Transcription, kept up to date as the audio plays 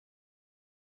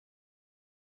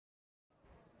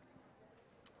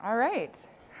All right.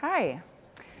 Hi.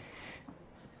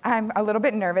 I'm a little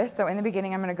bit nervous, so in the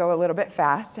beginning I'm going to go a little bit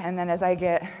fast, and then as I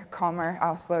get calmer,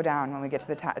 I'll slow down when we get to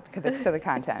the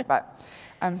content. But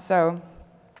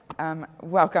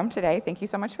welcome today. Thank you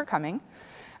so much for coming.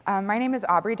 My name is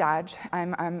Aubrey Dodge.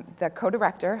 I'm the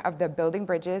co-director of the Building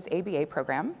Bridges ABA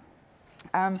program.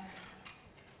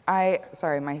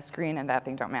 Sorry, my screen and that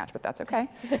thing don't match, but that's okay.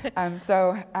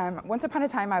 Once upon a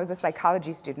time, I was a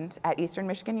psychology student at Eastern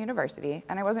Michigan University,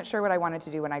 and I wasn't sure what I wanted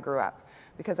to do when I grew up,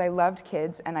 because I loved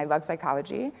kids and I love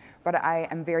psychology, but I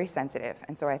am very sensitive.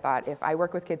 And so I thought, if I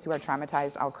work with kids who are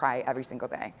traumatized, I'll cry every single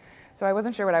day. So I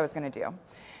wasn't sure what I was going to do.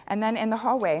 And then in the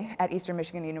hallway at Eastern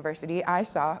Michigan University, I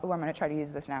saw, I'm going to try to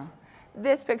use this now,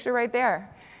 this picture right there.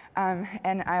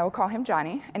 And I'll call him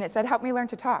Johnny, and it said, "Help me learn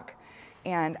to talk."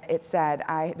 And it said,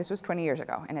 this was 20 years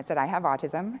ago, and it said, "I have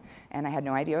autism," and I had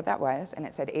no idea what that was. And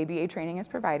it said, "ABA training is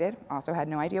provided," also had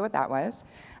no idea what that was.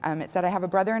 It said, "I have a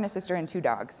brother and a sister and 2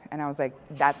 dogs." And I was like,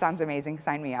 that sounds amazing,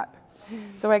 sign me up.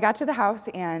 So I got to the house,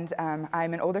 and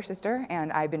I'm an older sister,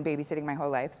 and I've been babysitting my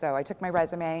whole life. So I took my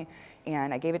resume,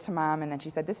 and I gave it to Mom, and then she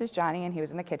said, "This is Johnny," and he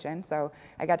was in the kitchen. So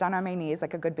I got down on my knees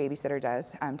like a good babysitter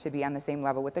does, to be on the same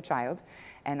level with the child.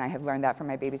 And I have learned that from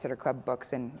my Babysitter Club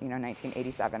books in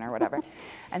 1987 or whatever.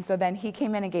 And so then he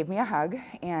came in and gave me a hug,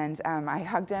 and I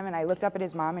hugged him, and I looked up at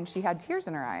his mom, and she had tears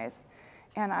in her eyes.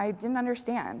 And I didn't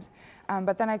understand.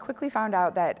 But then I quickly found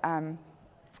out that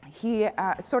he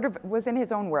sort of was in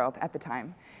his own world at the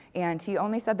time. And he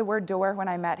only said the word door when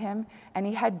I met him, and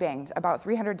he headbanged about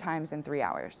 300 times in 3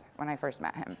 hours when I first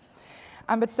met him.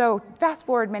 But so fast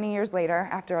forward many years later,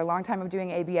 after a long time of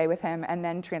doing ABA with him and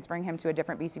then transferring him to a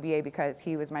different BCBA because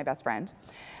he was my best friend.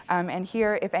 And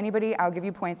here, if anybody, I'll give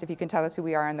you points if you can tell us who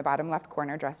we are in the bottom left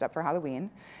corner dressed up for Halloween.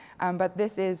 But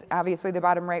this is, obviously the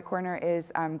bottom right corner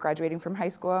is graduating from high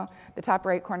school. The top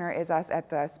right corner is us at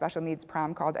the special needs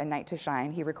prom called A Night to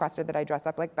Shine. He requested that I dress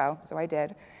up like Belle, so I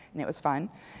did, and it was fun.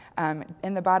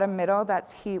 In the bottom middle,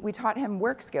 we taught him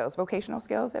work skills, vocational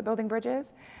skills at Building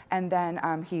Bridges, and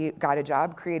then he got a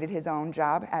job, created his own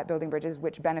job at Building Bridges,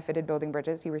 which benefited Building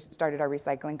Bridges. He started our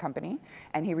recycling company,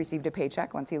 and he received a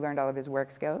paycheck once he learned all of his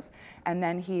work skills. And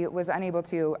then he was unable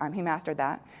to, he mastered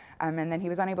that, and then he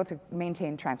was unable to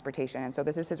maintain transportation. And so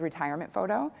this is his retirement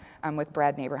photo with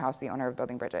Brad Neighborhouse, the owner of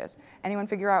Building Bridges. Anyone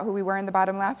figure out who we were in the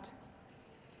bottom left?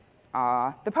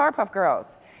 The Powerpuff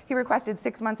Girls. He requested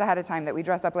 6 months ahead of time that we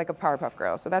dress up like a Powerpuff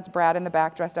Girl. So that's Brad in the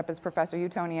back dressed up as Professor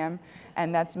Utonium,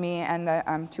 and that's me and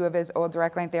the 2 of his old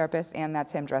direct line therapists, and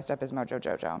that's him dressed up as Mojo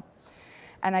Jojo.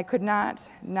 And I could not,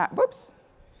 whoops.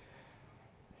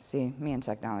 See, me and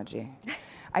technology.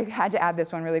 I had to add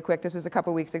this one really quick. This was a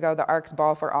couple weeks ago, the ARC's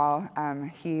Ball for All.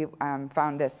 He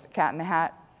found this Cat in the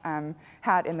Hat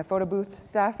hat in the photo booth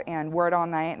stuff and wore it all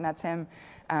night, and that's him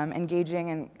engaging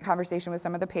in conversation with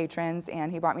some of the patrons,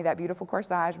 and he bought me that beautiful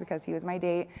corsage because he was my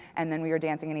date, and then we were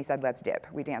dancing and he said, "Let's dip."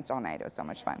 We danced all night. It was so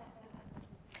much fun.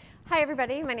 Hi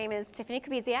everybody, my name is Tiffany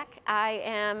Kubiziak. I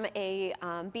am a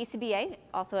BCBA,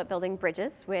 also at Building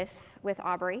Bridges with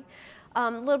Aubrey. A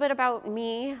little bit about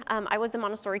me. I was a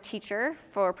Montessori teacher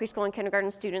for preschool and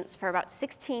kindergarten students for about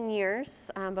 16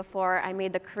 years before I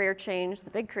made the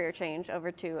big career change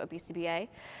over to a BCBA.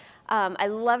 I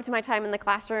loved my time in the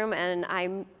classroom, and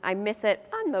I miss it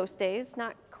on most days,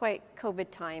 not quite COVID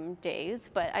time days,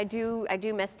 but I do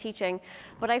miss teaching.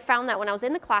 But I found that when I was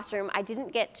in the classroom, I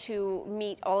didn't get to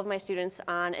meet all of my students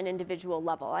on an individual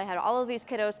level. I had all of these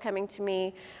kiddos coming to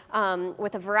me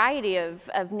with a variety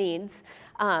of needs,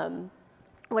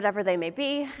 whatever they may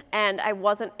be, and I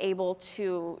wasn't able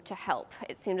to help.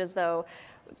 It seemed as though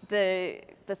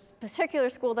this particular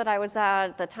school that I was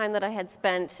at, the time that I had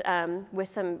spent with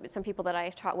some people that I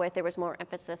taught with, there was more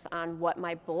emphasis on what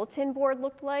my bulletin board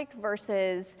looked like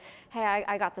versus, hey,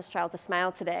 I got this child to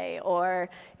smile today, or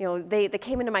they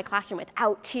came into my classroom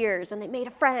without tears and they made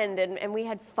a friend and we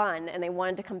had fun and they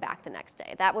wanted to come back the next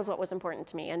day. That was what was important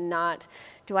to me, and not,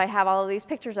 do I have all of these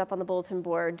pictures up on the bulletin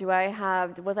board?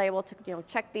 Was I able to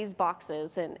check these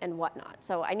boxes and whatnot?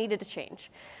 So I needed to change.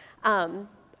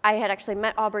 I had actually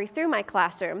met Aubrey through my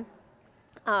classroom,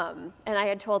 and I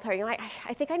had told her,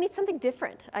 I think I need something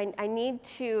different. I need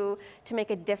to make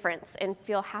a difference and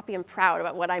feel happy and proud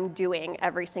about what I'm doing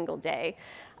every single day.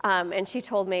 And she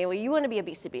told me, well, you want to be a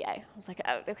BCBA. I was like,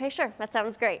 oh, okay, sure, that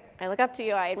sounds great. I look up to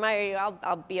you, I admire you,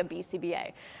 I'll be a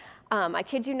BCBA. I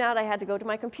kid you not, I had to go to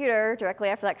my computer directly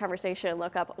after that conversation and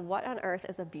look up, what on earth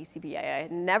is a BCBA? I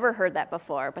had never heard that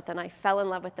before, but then I fell in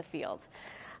love with the field.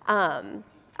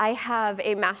 I have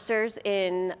a master's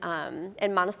in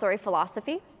Montessori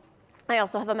philosophy. I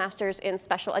also have a master's in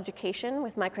special education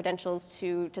with my credentials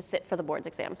to sit for the board's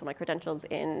exam, so my credentials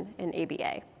in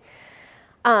ABA.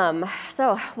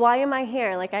 So why am I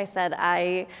here? Like I said,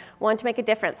 I want to make a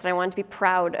difference and I want to be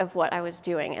proud of what I was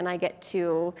doing, and I get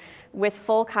to, with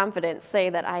full confidence, say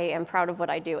that I am proud of what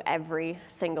I do every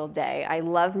single day. I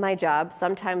love my job,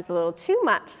 sometimes a little too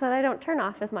much so that I don't turn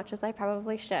off as much as I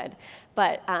probably should,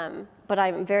 but I'm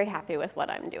very happy with what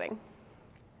I'm doing.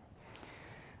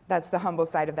 That's the humble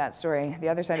side of that story. The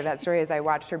other side of that story is I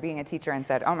watched her being a teacher and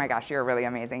said, oh my gosh, you're really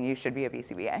amazing. You should be a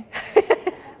BCBA.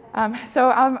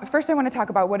 First I want to talk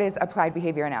about what is applied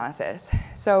behavior analysis.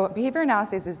 So behavior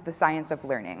analysis is the science of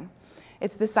learning.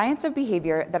 It's the science of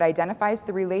behavior that identifies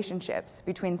the relationships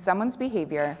between someone's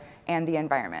behavior and the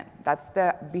environment. That's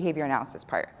the behavior analysis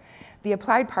part. The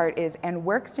applied part is, and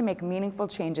works to make meaningful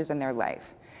changes in their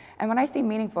life. And when I say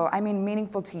meaningful, I mean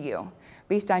meaningful to you,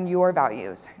 based on your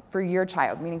values, for your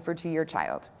child, meaningful to your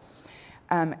child.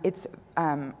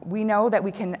 We know that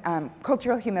we can,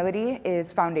 cultural humility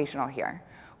is foundational here.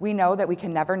 We know that we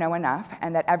can never know enough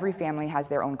and that every family has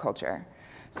their own culture.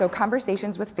 So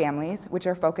conversations with families, which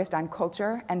are focused on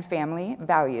culture and family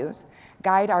values,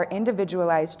 guide our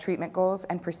individualized treatment goals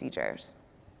and procedures.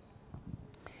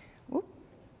 Ooh.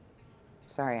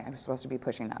 Sorry, I was supposed to be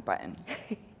pushing that button.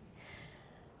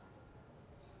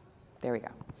 There we go.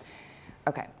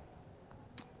 Okay.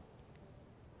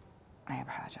 I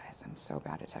apologize. I'm so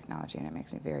bad at technology and it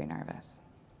makes me very nervous.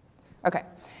 Okay.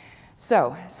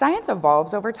 So, science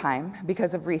evolves over time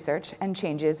because of research and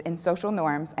changes in social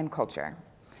norms and culture.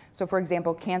 So, for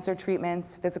example, cancer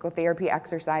treatments, physical therapy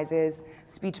exercises,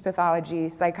 speech pathology,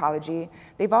 psychology,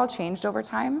 they've all changed over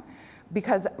time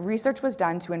because research was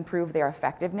done to improve their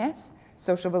effectiveness,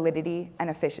 social validity, and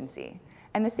efficiency.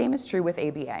 And the same is true with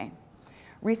ABA.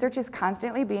 Research is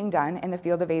constantly being done in the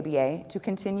field of ABA to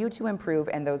continue to improve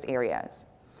in those areas.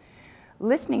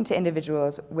 Listening to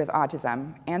individuals with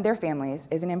autism and their families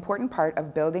is an important part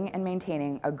of building and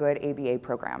maintaining a good ABA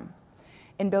program.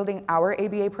 In building our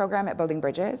ABA program at Building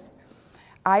Bridges,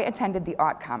 I attended the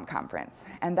AAoM conference,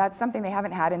 and that's something they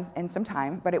haven't had in some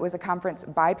time, but it was a conference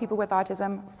by people with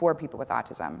autism for people with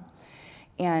autism.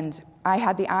 And I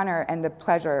had the honor and the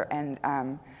pleasure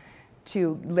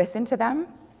to listen to them.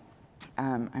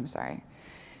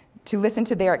 To listen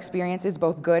to their experiences,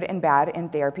 both good and bad, in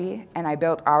therapy, and I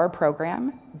built our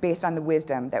program based on the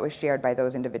wisdom that was shared by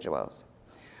those individuals.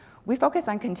 We focus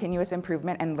on continuous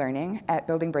improvement and learning at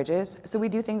Building Bridges, so we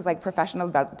do things like Professional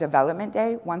Development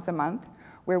Day once a month,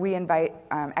 where we invite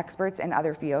experts in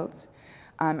other fields,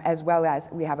 as well as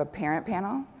we have a parent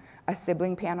panel, a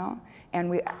sibling panel,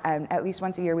 and at least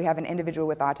once a year we have an individual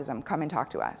with autism come and talk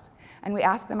to us. And we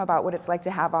ask them about what it's like to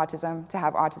have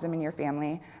autism in your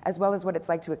family, as well as what it's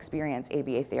like to experience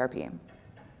ABA therapy.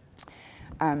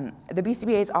 The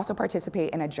BCBAs also participate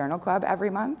in a journal club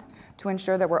every month to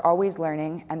ensure that we're always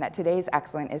learning and that today's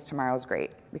excellent is tomorrow's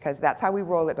great, because that's how we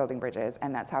roll at Building Bridges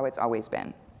and that's how it's always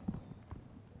been.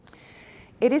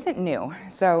 It isn't new,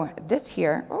 so this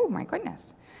here, oh my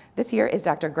goodness, this here is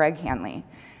Dr. Greg Hanley.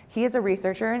 He is a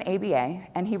researcher in ABA,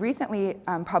 and he recently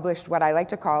published what I like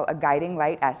to call a guiding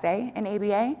light essay in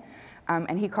ABA,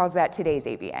 and he calls that Today's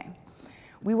ABA.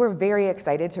 We were very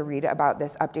excited to read about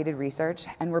this updated research,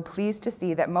 and we're pleased to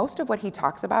see that most of what he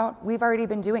talks about, we've already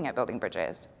been doing at Building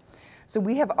Bridges. So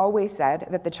we have always said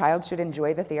that the child should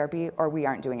enjoy the therapy or we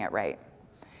aren't doing it right.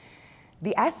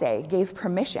 The essay gave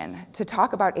permission to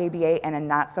talk about ABA in a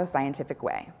not-so-scientific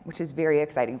way, which is very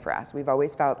exciting for us. We've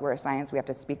always felt we're a science, we have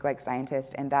to speak like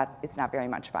scientists, and that it's not very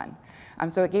much fun.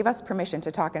 So it gave us permission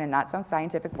to talk in a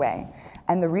not-so-scientific way,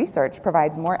 and the research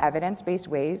provides more evidence-based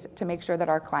ways to make sure that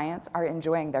our clients are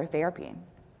enjoying their therapy.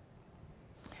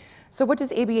 So what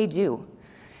does ABA do?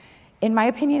 In my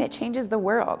opinion, it changes the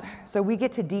world. So we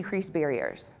get to decrease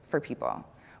barriers for people.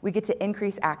 We get to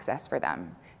increase access for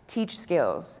them, teach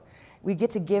skills. We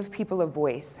get to give people a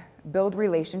voice, build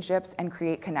relationships, and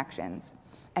create connections.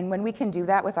 And when we can do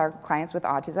that with our clients with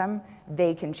autism,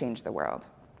 they can change the world.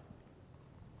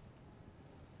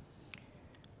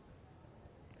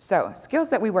 So, skills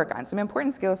that we work on, some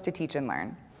important skills to teach and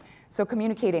learn. So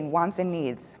communicating wants and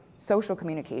needs, social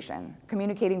communication,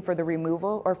 communicating for the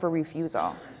removal or for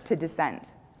refusal, to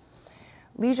dissent.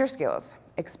 Leisure skills,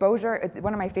 exposure,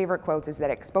 one of my favorite quotes is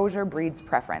that exposure breeds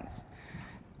preference.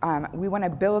 We want to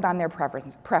build on their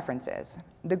preferences.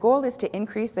 The goal is to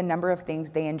increase the number of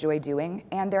things they enjoy doing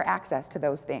and their access to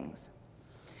those things.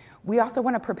 We also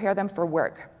want to prepare them for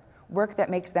work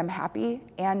that makes them happy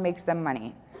and makes them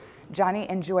money. Johnny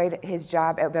enjoyed his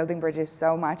job at Building Bridges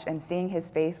so much, and seeing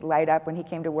his face light up when he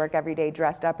came to work every day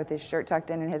dressed up with his shirt tucked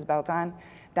in and his belt on,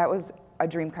 that was a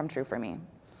dream come true for me.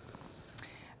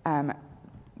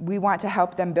 We want to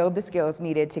help them build the skills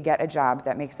needed to get a job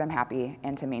that makes them happy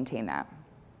and to maintain that.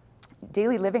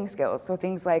 Daily living skills, so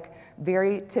things like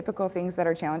very typical things that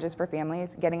are challenges for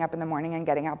families, getting up in the morning and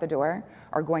getting out the door,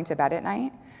 or going to bed at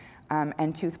night,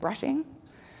 and toothbrushing.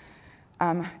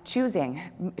 Choosing,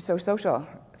 so social,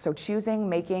 so choosing,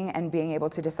 making, and being able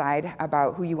to decide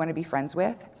about who you want to be friends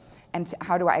with, and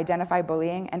how to identify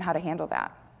bullying and how to handle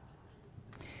that.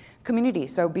 Community,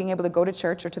 so being able to go to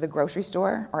church or to the grocery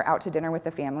store or out to dinner with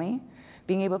the family,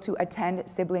 being able to attend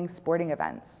sibling sporting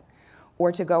events,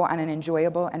 or to go on an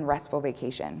enjoyable and restful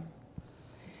vacation.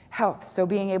 Health, so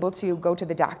being able to go to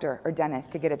the doctor or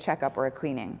dentist to get a checkup or a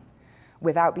cleaning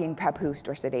without being papoosed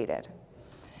or sedated.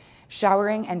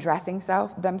 Showering and dressing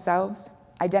themselves,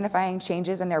 identifying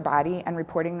changes in their body and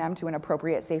reporting them to an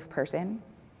appropriate safe person.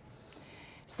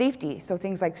 Safety, so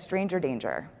things like stranger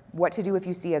danger, what to do if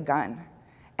you see a gun,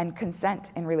 and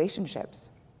consent in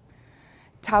relationships.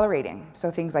 Tolerating, so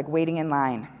things like waiting in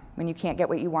line, when you can't get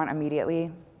what you want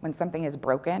immediately, when something is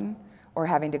broken, or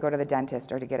having to go to the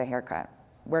dentist or to get a haircut.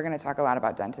 We're gonna talk a lot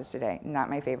about dentists today, not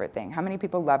my favorite thing. How many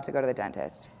people love to go to the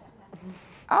dentist?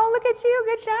 Oh, look at you,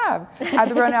 good job.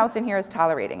 Everyone else in here is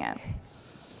tolerating it.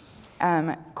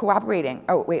 Cooperating,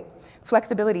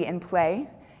 flexibility in play,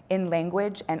 in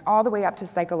language, and all the way up to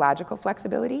psychological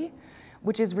flexibility,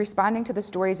 which is responding to the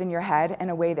stories in your head in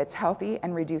a way that's healthy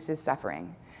and reduces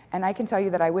suffering. And I can tell you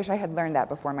that I wish I had learned that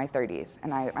before my 30s,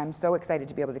 and I'm so excited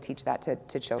to be able to teach that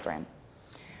to children.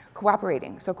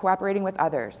 Cooperating, so cooperating with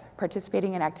others,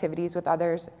 participating in activities with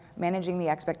others, managing the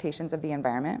expectations of the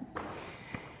environment.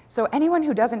 So anyone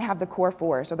who doesn't have the core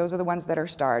four, so those are the ones that are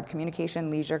starred,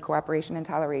 communication, leisure, cooperation, and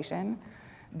toleration,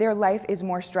 their life is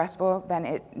more stressful than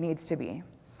it needs to be.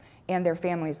 And their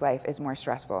family's life is more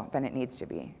stressful than it needs to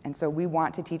be. And so we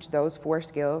want to teach those 4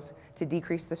 skills to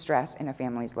decrease the stress in a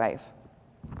family's life.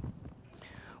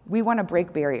 We want to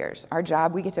break barriers. Our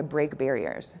job, we get to break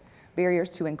barriers. Barriers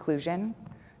to inclusion,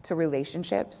 to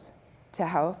relationships, to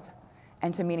health,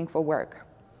 and to meaningful work.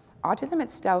 Autism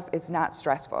itself is not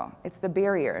stressful. It's the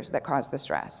barriers that cause the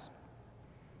stress.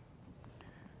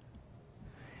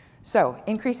 So,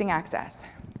 increasing access.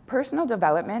 Personal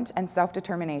development and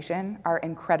self-determination are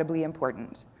incredibly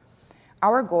important.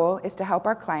 Our goal is to help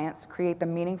our clients create the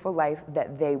meaningful life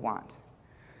that they want.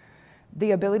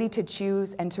 The ability to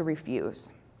choose and to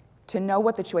refuse. To know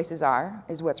what the choices are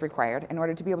is what's required. In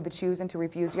order to be able to choose and to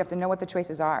refuse, you have to know what the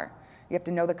choices are. You have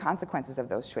to know the consequences of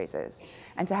those choices,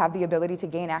 and to have the ability to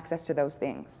gain access to those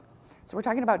things. So we're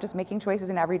talking about just making choices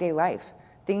in everyday life,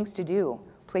 things to do,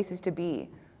 places to be,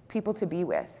 people to be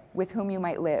with whom you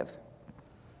might live.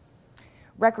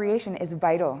 Recreation is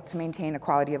vital to maintain a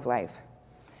quality of life.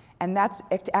 And that's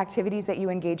activities that you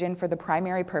engage in for the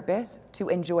primary purpose to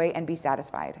enjoy and be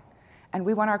satisfied. And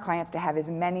we want our clients to have as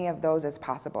many of those as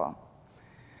possible.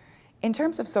 In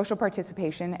terms of social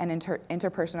participation and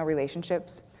interpersonal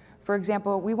relationships, for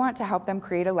example, we want to help them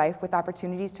create a life with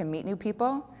opportunities to meet new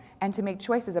people and to make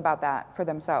choices about that for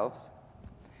themselves.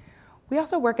 We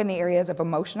also work in the areas of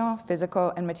emotional,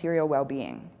 physical, and material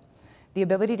well-being, the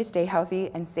ability to stay healthy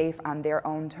and safe on their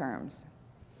own terms.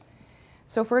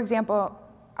 So for example,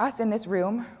 us in this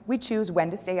room, we choose when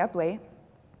to stay up late,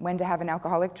 when to have an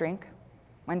alcoholic drink,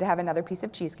 when to have another piece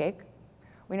of cheesecake.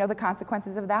 We know the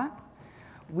consequences of that.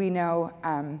 We know,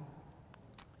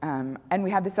 and we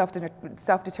have the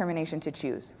self-determination to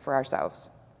choose for ourselves.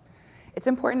 It's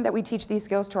important that we teach these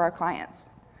skills to our clients.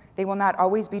 They will not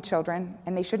always be children,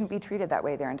 and they shouldn't be treated that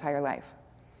way their entire life.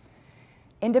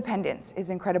 Independence is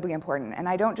incredibly important, and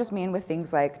I don't just mean with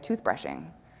things like toothbrushing,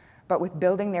 but with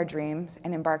building their dreams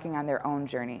and embarking on their own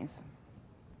journeys.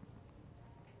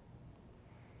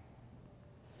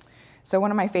 So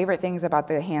one of my favorite things about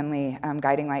the Hanley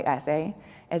Guiding Light essay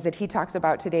is that he talks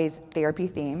about today's therapy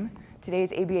theme,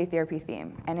 today's ABA therapy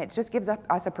theme, and it just gives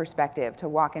us a perspective to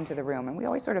walk into the room. And we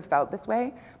always sort of felt this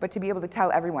way, but to be able to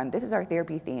tell everyone, this is our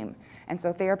therapy theme. And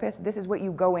so therapists, this is what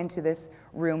you go into this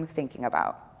room thinking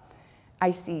about.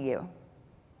 I see you.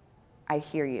 I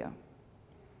hear you.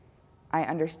 I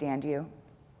understand you,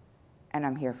 and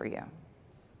I'm here for you.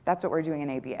 That's what we're doing in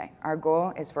ABA. Our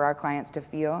goal is for our clients to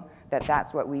feel that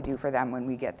that's what we do for them when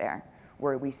we get there,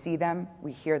 where we see them,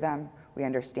 we hear them, we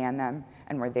understand them,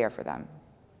 and we're there for them.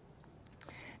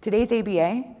 Today's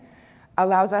ABA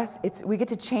allows us, we get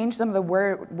to change some of the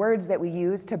words that we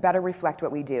use to better reflect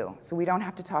what we do, so we don't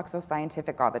have to talk so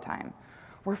scientific all the time.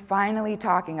 We're finally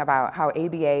talking about how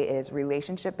ABA is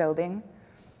relationship building,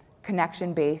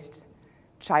 connection-based,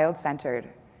 child-centered,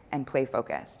 and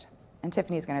play-focused. And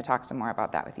Tiffany's going to talk some more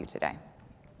about that with you today.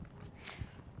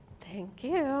 Thank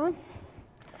you.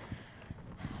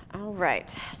 All right,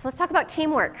 so let's talk about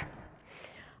teamwork.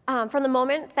 From the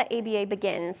moment that ABA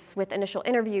begins with initial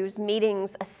interviews,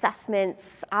 meetings,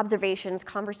 assessments, observations,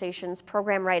 conversations,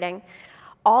 program writing,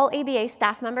 all ABA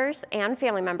staff members and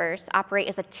family members operate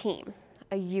as a team,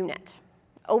 a unit.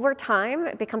 Over time,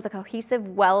 it becomes a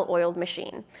cohesive, well-oiled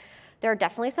machine. There are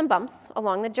definitely some bumps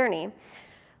along the journey,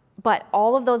 but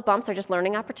all of those bumps are just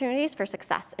learning opportunities for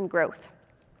success and growth.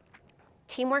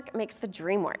 Teamwork makes the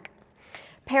dream work.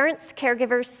 Parents,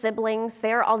 caregivers, siblings,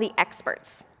 they are all the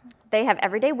experts. They have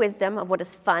everyday wisdom of what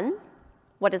is fun,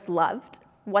 what is loved,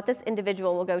 what this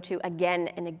individual will go to again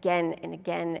and again and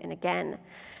again and again.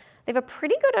 They have a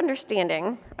pretty good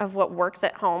understanding of what works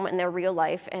at home in their real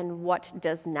life and what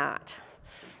does not.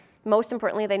 Most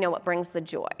importantly, they know what brings the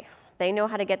joy. They know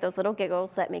how to get those little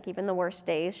giggles that make even the worst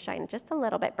days shine just a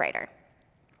little bit brighter.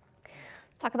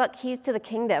 Let's talk about keys to the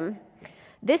kingdom.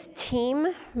 This team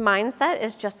mindset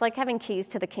is just like having keys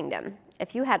to the kingdom.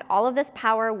 If you had all of this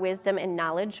power, wisdom, and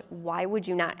knowledge, why would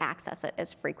you not access it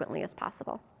as frequently as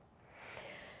possible?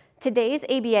 Today's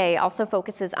ABA also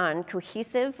focuses on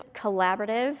cohesive,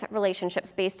 collaborative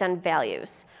relationships based on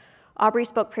values. Aubrey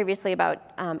spoke previously about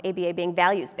ABA being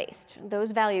values-based.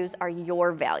 Those values are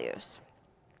your values.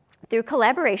 Through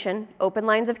collaboration, open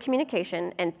lines of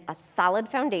communication, and a solid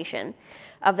foundation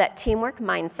of that teamwork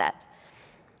mindset,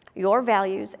 your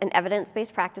values and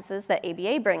evidence-based practices that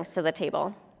ABA brings to the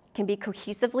table can be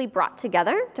cohesively brought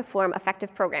together to form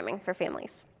effective programming for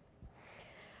families.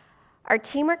 Our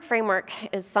teamwork framework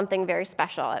is something very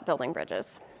special at Building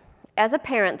Bridges. As a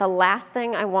parent, the last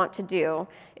thing I want to do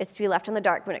is to be left in the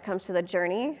dark when it comes to the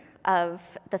journey of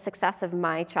the success of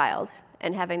my child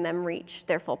and having them reach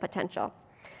their full potential.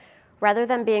 Rather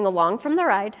than being along from the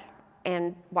ride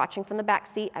and watching from the back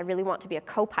seat, I really want to be a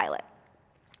co-pilot.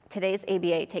 Today's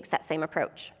ABA takes that same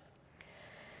approach.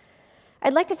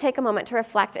 I'd like to take a moment to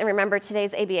reflect and remember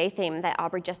today's ABA theme that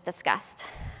Aubrey just discussed.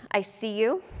 I see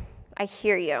you, I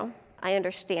hear you, I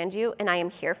understand you, and I am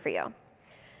here for you.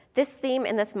 This theme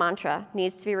and this mantra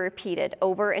needs to be repeated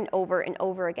over and over and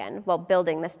over again while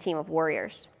building this team of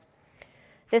warriors.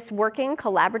 This working,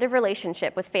 collaborative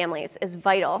relationship with families is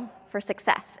vital for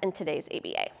success in today's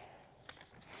ABA.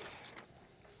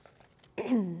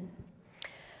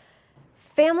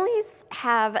 Families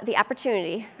have the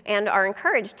opportunity and are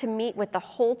encouraged to meet with the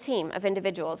whole team of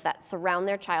individuals that surround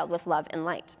their child with love and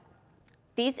light.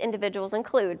 These individuals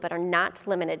include, but are not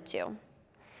limited to,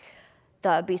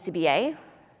 the BCBA,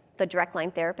 the direct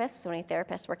line therapist, so any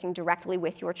therapist working directly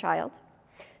with your child,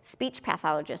 speech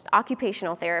pathologists,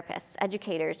 occupational therapists,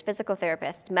 educators, physical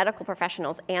therapists, medical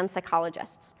professionals, and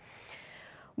psychologists.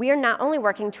 We are not only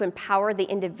working to empower the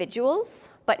individuals,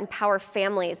 but empower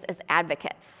families as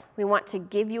advocates. We want to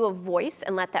give you a voice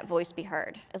and let that voice be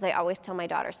heard. As I always tell my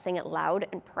daughters, sing it loud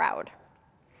and proud.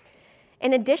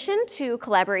 In addition to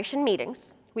collaboration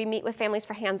meetings, we meet with families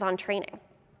for hands-on training.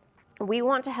 We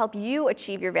want to help you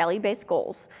achieve your value-based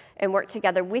goals and work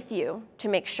together with you to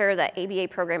make sure that ABA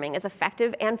programming is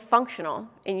effective and functional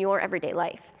in your everyday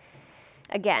life.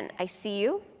 Again, I see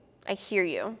you, I hear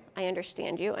you, I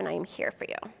understand you, and I am here for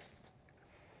you.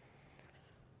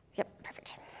 Yep,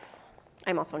 perfect.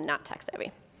 I'm also not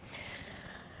tech-savvy.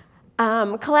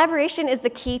 Collaboration is the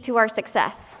key to our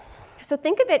success. So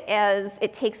think of it as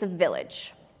it takes a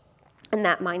village in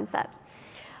that mindset.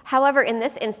 However, in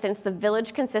this instance, the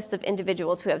village consists of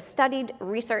individuals who have studied,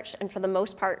 researched, and for the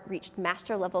most part, reached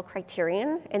master-level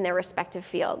criterion in their respective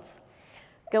fields.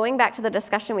 Going back to the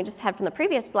discussion we just had from the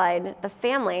previous slide, the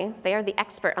family, they are the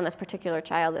expert on this particular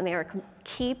child, and they are a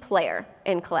key player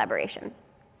in collaboration.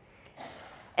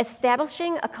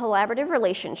 Establishing a collaborative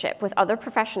relationship with other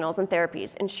professionals and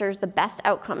therapies ensures the best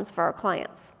outcomes for our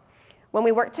clients. When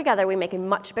we work together, we make a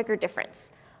much bigger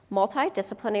difference.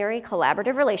 Multidisciplinary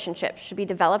collaborative relationships should be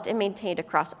developed and maintained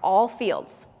across all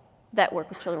fields that work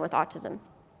with children with autism.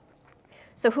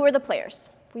 So who are the players?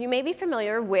 Well, you may be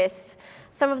familiar with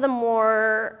some of the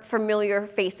more familiar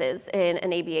faces in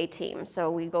an ABA team. So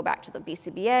we go back to the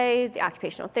BCBA, the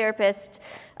occupational therapist,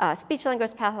 speech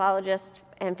language pathologist,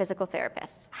 and physical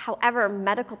therapists. However,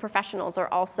 medical professionals are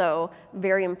also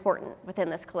very important within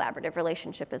this collaborative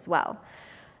relationship as well.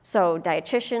 So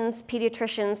dietitians,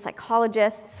 pediatricians,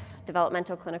 psychologists,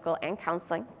 developmental, clinical, and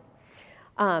counseling,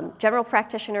 general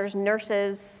practitioners,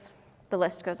 nurses, the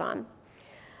list goes on.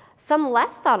 Some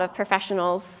less thought of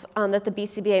professionals that the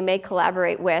BCBA may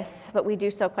collaborate with, but we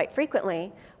do so quite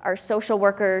frequently, are social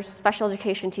workers, special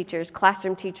education teachers,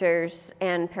 classroom teachers,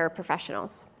 and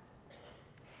paraprofessionals.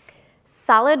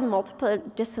 Solid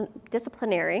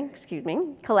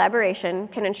multidisciplinary collaboration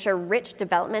can ensure rich,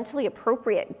 developmentally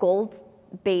appropriate goals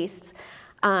based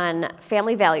on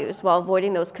family values while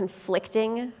avoiding those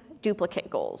conflicting duplicate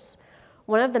goals.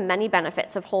 One of the many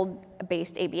benefits of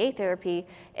whole-based ABA therapy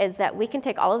is that we can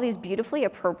take all of these beautifully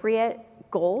appropriate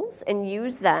goals and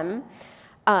use them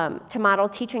to model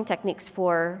teaching techniques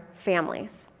for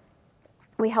families.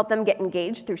 We help them get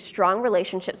engaged through strong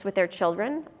relationships with their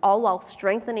children, all while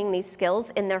strengthening these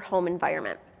skills in their home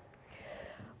environment.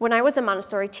 When I was a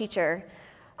Montessori teacher,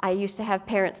 I used to have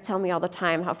parents tell me all the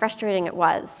time how frustrating it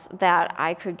was that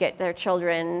I could get their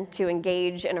children to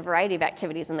engage in a variety of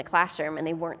activities in the classroom, and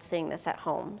they weren't seeing this at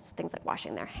home. So things like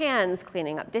washing their hands,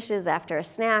 cleaning up dishes after a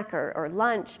snack or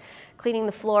lunch, cleaning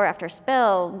the floor after a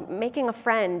spill, making a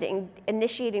friend,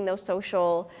 initiating those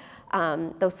social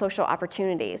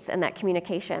opportunities and that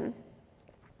communication.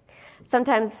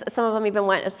 Sometimes some of them even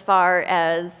went as far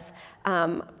as,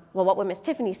 well, what would Miss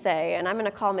Tiffany say? And I'm going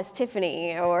to call Miss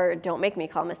Tiffany, or don't make me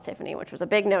call Miss Tiffany, which was a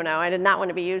big no-no. I did not want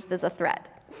to be used as a threat.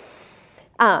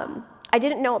 I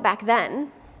didn't know it back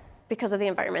then because of the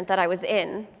environment that I was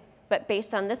in, but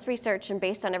based on this research and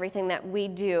based on everything that we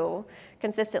do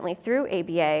consistently through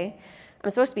ABA, I'm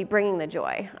supposed to be bringing the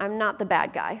joy. I'm not the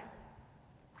bad guy,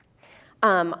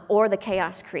 or the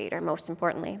chaos creator, most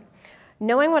importantly.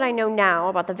 Knowing what I know now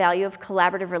about the value of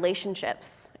collaborative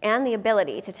relationships and the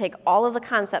ability to take all of the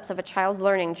concepts of a child's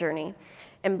learning journey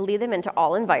and bleed them into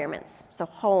all environments, so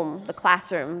home, the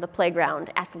classroom, the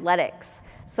playground, athletics,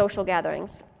 social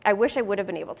gatherings, I wish I would have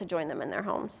been able to join them in their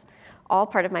homes, all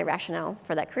part of my rationale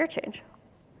for that career change.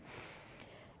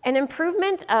 An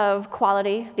improvement of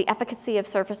quality, the efficacy of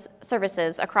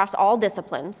services across all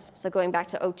disciplines, so going back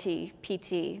to OT,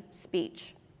 PT,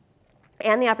 speech,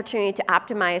 and the opportunity to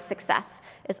optimize success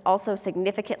is also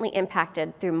significantly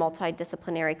impacted through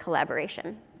multidisciplinary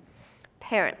collaboration.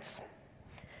 Parents,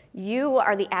 you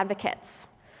are the advocates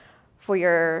for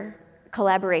your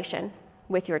collaboration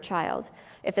with your child.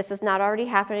 If this is not already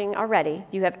happening already,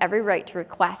 you have every right to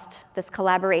request this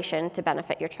collaboration to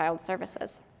benefit your child's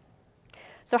services.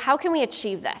 So how can we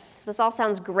achieve this? This all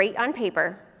sounds great on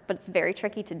paper, but it's very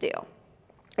tricky to do.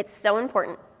 It's so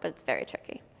important, but it's very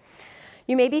tricky.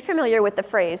 You may be familiar with the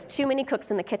phrase, too many cooks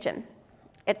in the kitchen.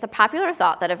 It's a popular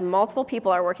thought that if multiple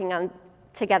people are working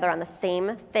together on the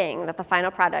same thing, that the final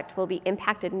product will be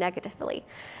impacted negatively,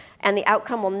 and the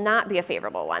outcome will not be a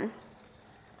favorable one.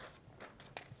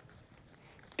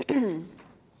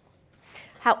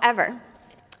 However,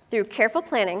 through careful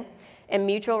planning and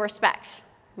mutual respect,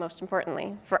 most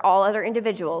importantly, for all other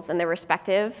individuals in their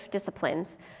respective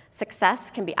disciplines, success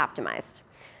can be optimized.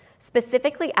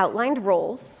 Specifically outlined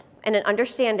roles and an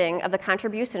understanding of the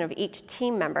contribution of each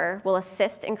team member will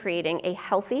assist in creating a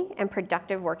healthy and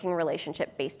productive working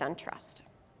relationship based on trust.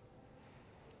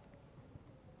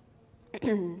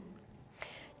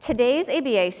 Today's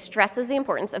ABA stresses the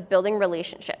importance of building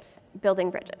relationships,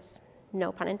 building bridges,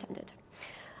 no pun intended.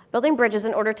 Building bridges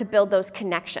in order to build those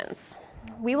connections.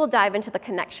 We will dive into the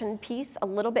connection piece a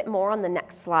little bit more on the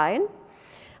next slide,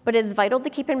 but it is vital to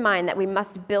keep in mind that we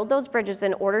must build those bridges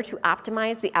in order to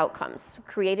optimize the outcomes,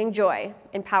 creating joy,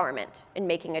 empowerment, and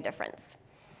making a difference.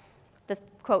 This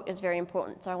quote is very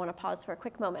important, so I want to pause for a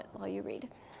quick moment while you read.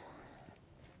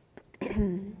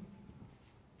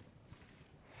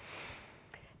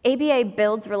 ABA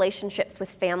builds relationships with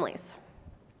families.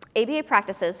 ABA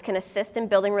practices can assist in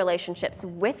building relationships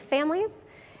with families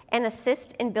and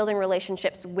assist in building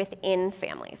relationships within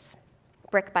families,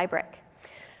 brick by brick.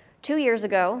 2 years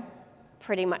ago,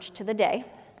 pretty much to the day,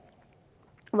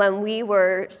 when we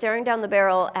were staring down the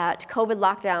barrel at COVID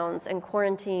lockdowns and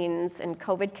quarantines and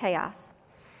COVID chaos,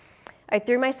 I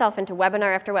threw myself into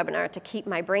webinar after webinar to keep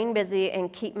my brain busy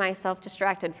and keep myself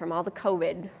distracted from all the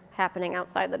COVID happening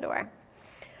outside the door.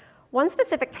 One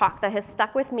specific talk that has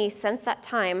stuck with me since that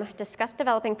time discussed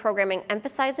developing programming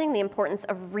emphasizing the importance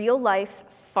of real-life,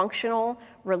 functional,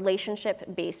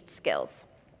 relationship-based skills.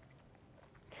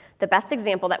 The best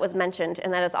example that was mentioned,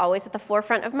 and that is always at the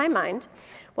forefront of my mind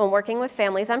when working with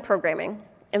families on programming,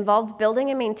 involved building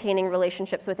and maintaining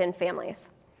relationships within families.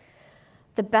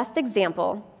 The best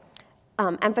example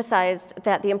emphasized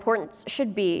that the importance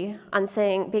should be on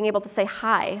being able to say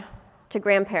hi to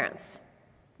grandparents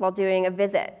while doing a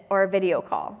visit or a video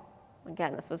call.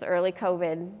 Again, this was early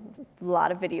COVID, a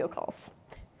lot of video calls.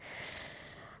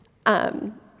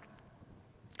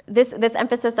 This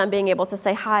emphasis on being able to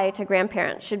say hi to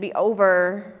grandparents should be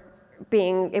over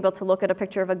being able to look at a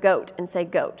picture of a goat and say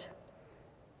goat.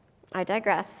 I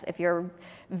digress. If your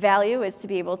value is to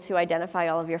be able to identify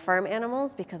all of your farm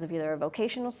animals because of either a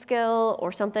vocational skill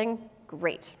or something,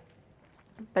 great.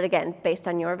 But again, based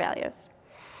on your values.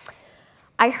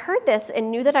 I heard this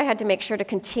and knew that I had to make sure to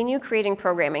continue creating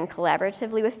programming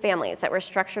collaboratively with families that were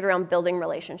structured around building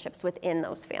relationships within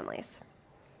those families.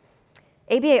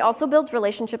 ABA also builds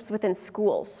relationships within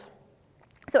schools.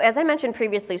 So as I mentioned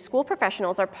previously, school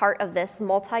professionals are part of this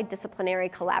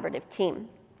multidisciplinary collaborative team.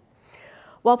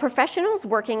 While professionals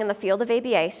working in the field of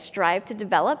ABA strive to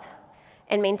develop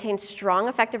and maintain strong,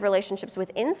 effective relationships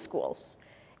within schools,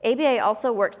 ABA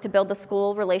also works to build the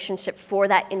school relationship for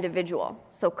that individual,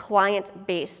 so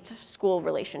client-based school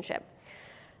relationship.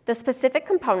 The specific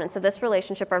components of this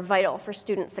relationship are vital for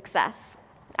student success,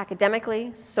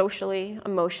 academically, socially,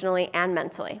 emotionally, and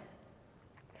mentally.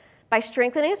 By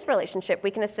strengthening this relationship,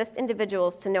 we can assist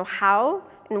individuals to know how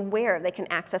and where they can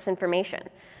access information.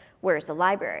 Where's the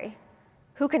library?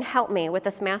 Who can help me with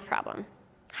this math problem?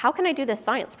 How can I do this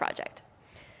science project?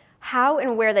 How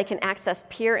and where they can access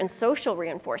peer and social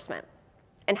reinforcement,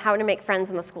 and how to make friends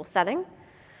in the school setting,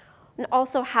 and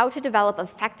also how to develop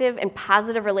effective and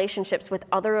positive relationships with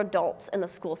other adults in the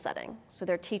school setting, so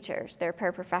their teachers, their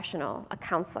paraprofessional, a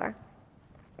counselor,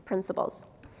 principals.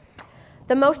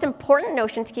 The most important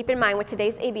notion to keep in mind with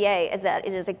today's ABA is that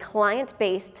it is a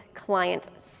client-based,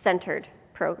 client-centered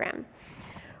program.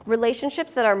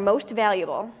 Relationships that are most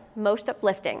valuable, most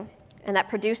uplifting, and that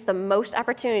produce the most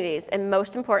opportunities, and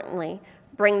most importantly,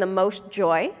 bring the most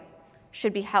joy,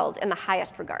 should be held in the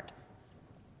highest regard.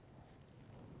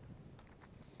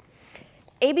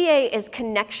 ABA is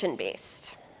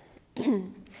connection-based.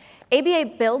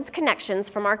 ABA builds connections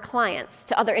from our clients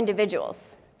to other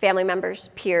individuals, family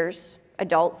members, peers,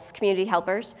 adults, community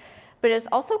helpers, but it is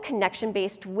also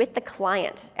connection-based with the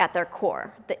client at their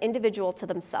core, the individual to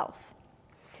themselves.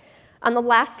 On the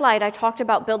last slide, I talked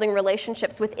about building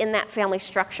relationships within that family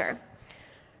structure.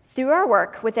 Through our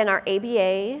work within our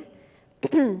ABA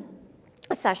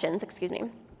sessions,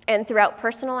 and throughout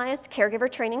personalized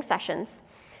caregiver training sessions,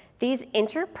 these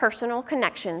interpersonal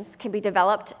connections can be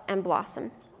developed and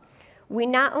blossom. We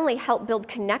not only help build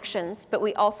connections, but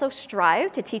we also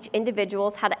strive to teach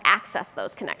individuals how to access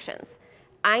those connections.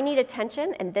 I need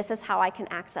attention, and this is how I can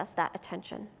access that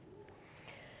attention.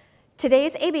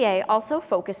 Today's ABA also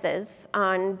focuses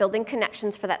on building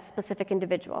connections for that specific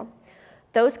individual.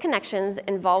 Those connections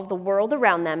involve the world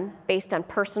around them based on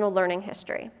personal learning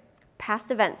history,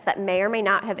 past events that may or may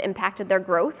not have impacted their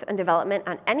growth and development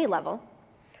on any level,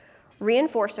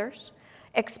 reinforcers,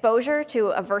 exposure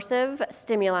to aversive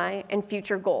stimuli, and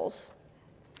future goals,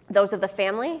 those of the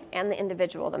family and the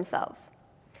individual themselves.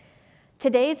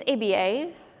 Today's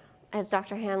ABA, as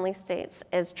Dr. Hanley states,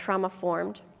 is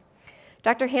trauma-formed.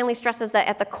 Dr. Hanley stresses that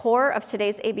at the core of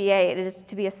today's ABA, it is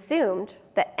to be assumed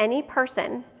that any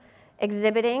person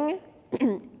exhibiting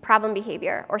problem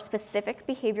behavior or specific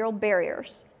behavioral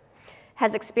barriers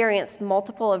has experienced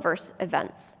multiple adverse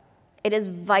events. It is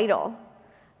vital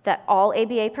that all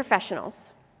ABA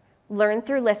professionals learn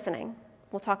through listening.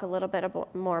 We'll talk a little bit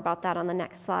more about that on the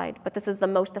next slide, but this is the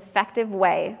most effective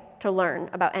way to learn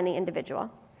about any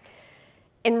individual.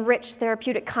 Enrich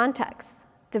therapeutic contexts.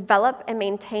 Develop and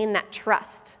maintain that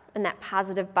trust and that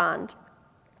positive bond.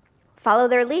 Follow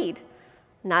their lead,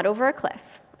 not over a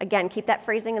cliff. Again, keep that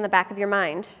phrasing in the back of your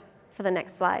mind for the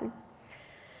next slide.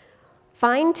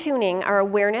 Fine-tuning our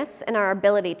awareness and our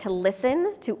ability to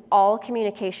listen to all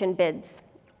communication bids.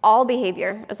 All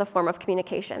behavior is a form of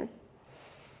communication.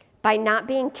 By not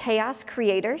being chaos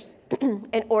creators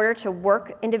in order to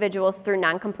work individuals through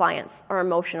noncompliance or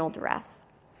emotional duress.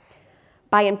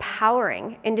 By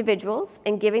empowering individuals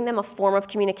and giving them a form of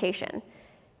communication,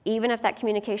 even if that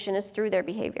communication is through their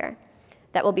behavior,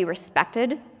 that will be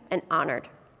respected and honored.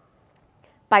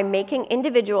 By making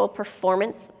individual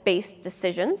performance-based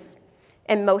decisions,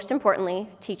 and most importantly,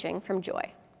 teaching from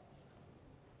joy.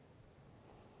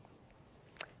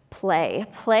 Play.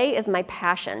 Play is my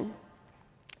passion.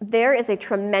 There is a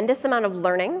tremendous amount of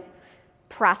learning,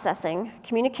 processing,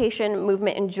 communication,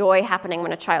 movement, and joy happening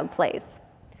when a child plays.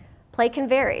 Play can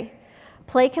vary.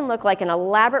 Play can look like an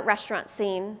elaborate restaurant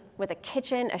scene with a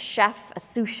kitchen, a chef, a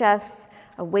sous chef,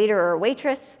 a waiter or a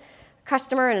waitress,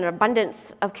 customer, and an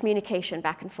abundance of communication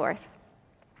back and forth.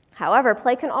 However,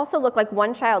 play can also look like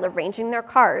one child arranging their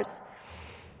cars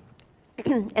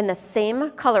in the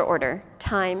same color order,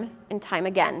 time and time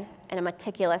again, in a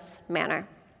meticulous manner.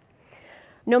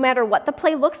 No matter what the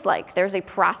play looks like, there's a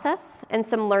process and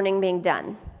some learning being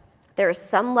done. There is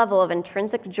some level of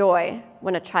intrinsic joy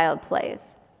when a child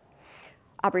plays.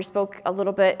 Aubrey spoke a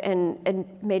little bit and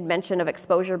made mention of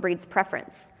exposure breeds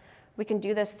preference. We can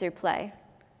do this through play.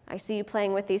 I see you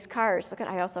playing with these cars. Look,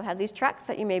 I also have these trucks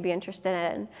that you may be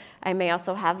interested in. I may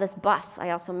also have this bus. I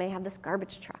also may have this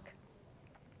garbage truck.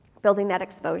 Building that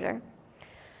exposure.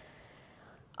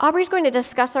 Aubrey's going to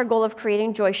discuss our goal of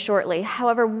creating joy shortly.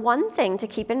 However, one thing to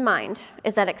keep in mind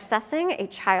is that accessing a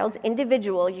child's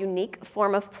individual, unique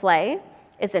form of play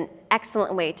is an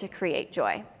excellent way to create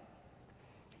joy.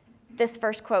 This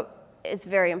first quote is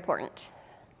very important.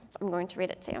 So I'm going to read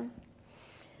it to you.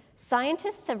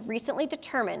 Scientists have recently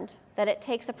determined that it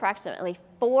takes approximately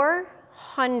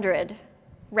 400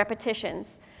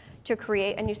 repetitions to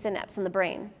create a new synapse in the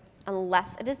brain,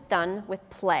 unless it is done with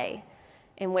play,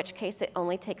 in which case it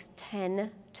only takes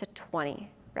 10 to 20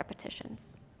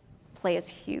 repetitions. Play is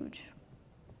huge.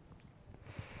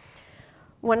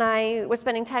 When I was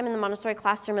spending time in the Montessori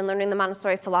classroom and learning the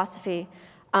Montessori philosophy,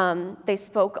 they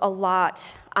spoke a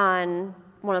lot on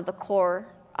one of the core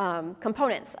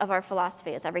components of our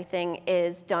philosophy is everything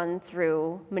is done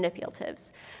through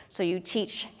manipulatives. So you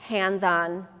teach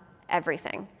hands-on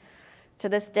everything. To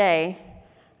this day,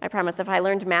 I promise if I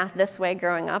learned math this way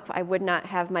growing up, I would not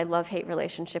have my love-hate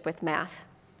relationship with math.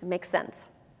 It makes sense.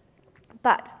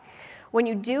 But when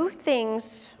you do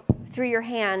things through your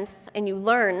hands and you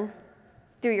learn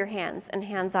through your hands and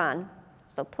hands-on,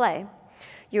 so play,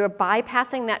 you're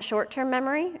bypassing that short-term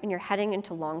memory and you're heading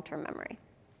into long-term memory.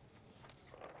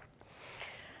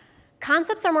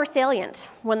 Concepts are more salient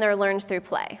when they're learned through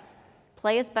play.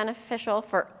 Play is beneficial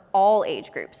for all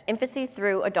age groups, infancy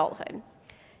through adulthood.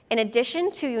 In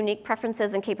addition to unique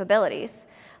preferences and capabilities,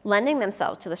 lending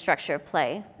themselves to the structure of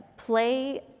play,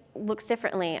 play looks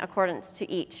differently in accordance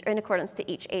to each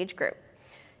age group.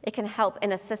 It can help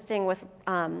in assisting with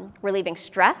relieving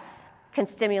stress, can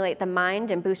stimulate the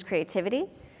mind and boost creativity,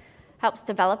 helps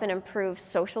develop and improve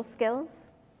social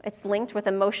skills. It's linked with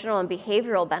emotional and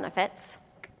behavioral benefits.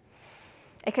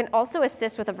 It can also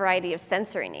assist with a variety of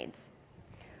sensory needs.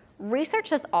 Research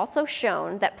has also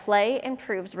shown that play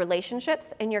improves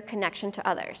relationships and your connection to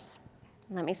others.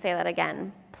 Let me say that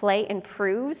again. Play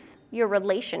improves your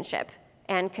relationship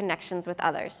and connections with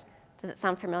others. Does it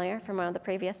sound familiar from one of the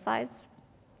previous slides?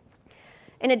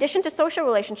 In addition to social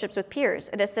relationships with peers,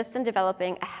 it assists in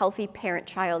developing a healthy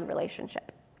parent-child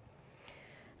relationship.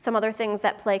 Some other things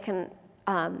that play can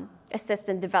assist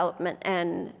in development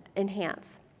and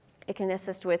enhance. It can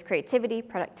assist with creativity,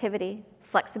 productivity,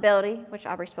 flexibility, which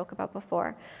Aubrey spoke about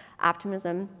before,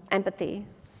 optimism, empathy,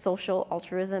 social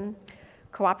altruism,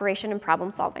 cooperation, and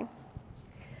problem solving.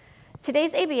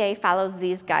 Today's ABA follows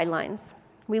these guidelines.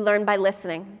 We learn by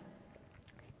listening.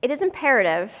 It is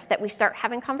imperative that we start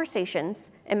having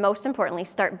conversations, and most importantly,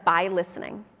 start by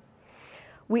listening.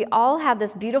 We all have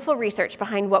this beautiful research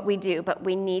behind what we do, but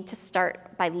we need to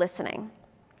start by listening.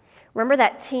 Remember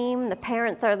that team, the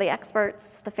parents are the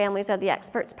experts, the families are the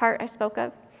experts part I spoke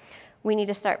of? We need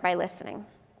to start by listening.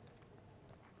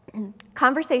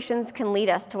 Conversations can lead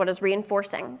us to what is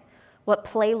reinforcing, what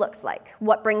play looks like,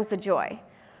 what brings the joy.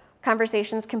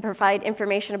 Conversations can provide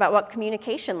information about what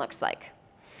communication looks like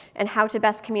and how to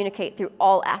best communicate through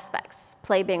all aspects,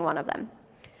 play being one of them.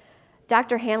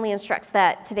 Dr. Hanley instructs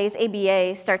that today's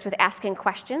ABA starts with asking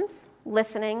questions,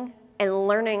 listening, and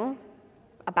learning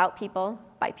about people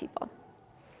by people.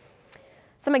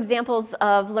 Some examples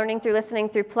of learning through listening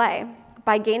through play.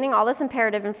 By gaining all this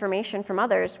imperative information from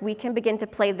others, we can begin to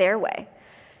play their way.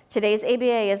 Today's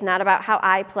ABA is not about how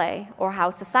I play or how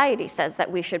society says that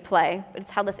we should play, but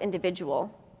it's how this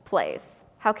individual plays.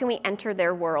 How can we enter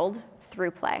their world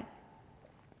through play?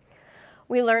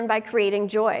 We learn by creating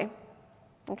joy.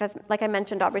 Because, like I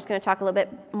mentioned, Aubrey's going to talk a little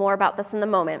bit more about this in a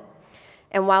moment.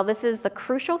 And while this is the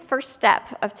crucial first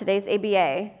step of today's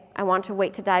ABA, I want to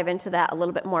wait to dive into that a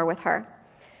little bit more with her.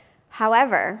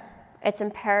 However, it's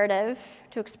imperative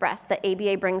to express that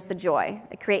ABA brings the joy.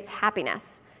 It creates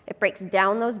happiness. It breaks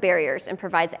down those barriers and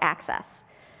provides access.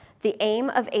 The aim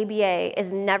of ABA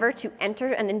is never to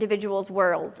enter an individual's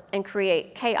world and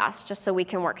create chaos just so we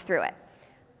can work through it.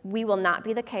 We will not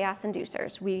be the chaos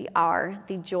inducers. We are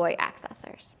the joy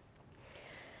accessors.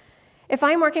 If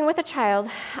I'm working with a child,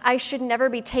 I should never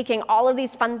be taking all of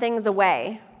these fun things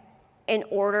away in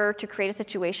order to create a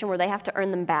situation where they have to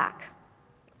earn them back.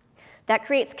 That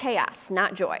creates chaos,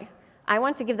 not joy. I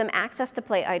want to give them access to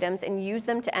play items and use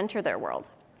them to enter their world.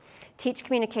 Teach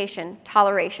communication,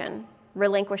 toleration,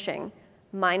 relinquishing,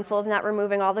 mindful of not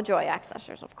removing all the joy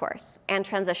accessors, of course, and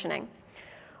transitioning.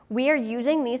 We are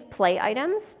using these play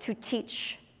items to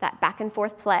teach that back and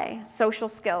forth play, social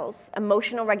skills,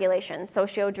 emotional regulation,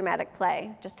 socio-dramatic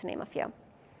play, just to name a few.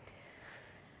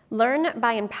 Learn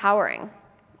by empowering.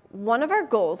 One of our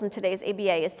goals in today's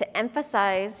ABA is to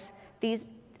emphasize these,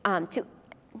 to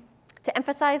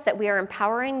emphasize that we are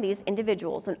empowering these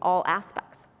individuals in all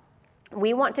aspects.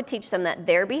 We want to teach them that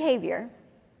their behavior,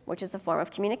 which is a form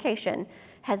of communication,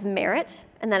 has merit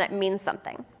and that it means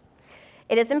something.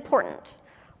 It is important.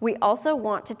 We also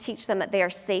want to teach them that they are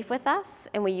safe with us,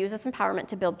 and we use this empowerment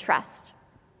to build trust.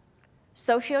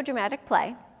 Socio-dramatic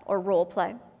play, or role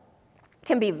play,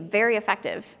 can be very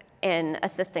effective in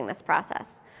assisting this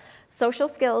process. Social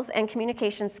skills and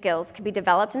communication skills can be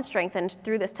developed and strengthened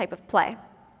through this type of play.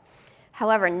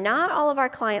 However, not all of our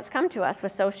clients come to us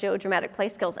with socio-dramatic play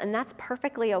skills, and that's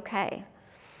perfectly okay.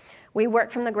 We work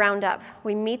from the ground up.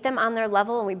 We meet them on their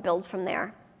level and we build from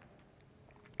there.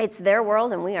 It's their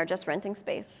world and we are just renting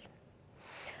space.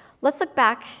 Let's look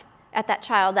back at that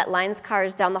child that lines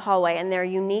cars down the hallway in their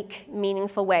unique,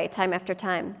 meaningful way time after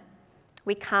time.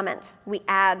 We comment, we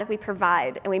add, we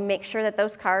provide, and we make sure that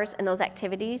those cars and those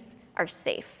activities are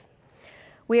safe.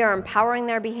 We are empowering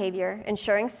their behavior,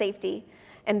 ensuring safety,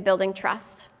 and building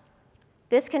trust.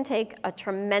 This can take a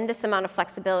tremendous amount of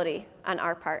flexibility on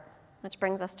our part, which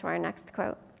brings us to our next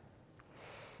quote.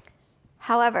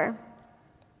 However,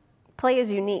 play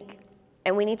is unique,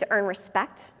 and we need to earn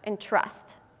respect and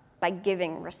trust by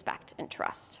giving respect and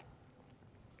trust.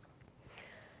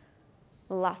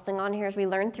 The last thing on here is we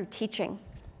learn through teaching.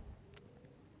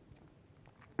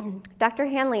 Dr.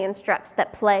 Hanley instructs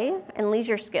that play and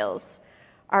leisure skills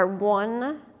are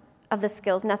one of the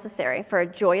skills necessary for a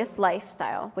joyous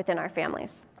lifestyle within our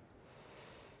families.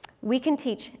 We can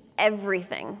teach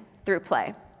everything through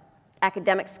play.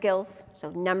 Academic skills,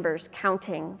 so numbers,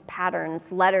 counting,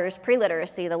 patterns, letters,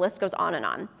 pre-literacy, the list goes on and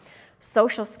on.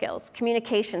 Social skills,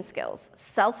 communication skills,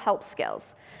 self-help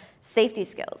skills, safety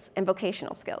skills, and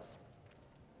vocational skills.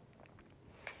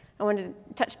 I wanted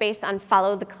to touch base on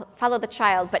follow the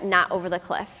child, but not over the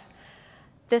cliff.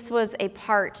 This was a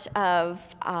part of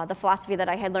the philosophy that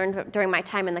I had learned during my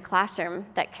time in the classroom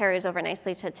that carries over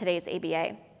nicely to today's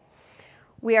ABA.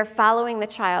 We are following the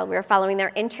child, we are following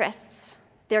their interests,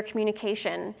 their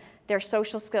communication, their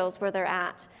social skills, where they're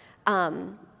at,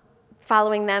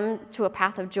 following them to a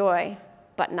path of joy,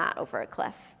 but not over a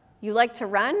cliff. You like to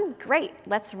run? Great,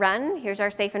 let's run. Here's our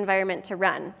safe environment to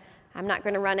run. I'm not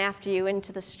going to run after you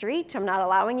into the street. I'm not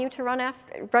allowing you to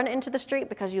run into the street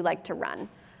because you like to run.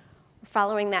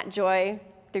 Following that joy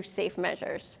through safe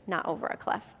measures, not over a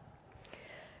cliff.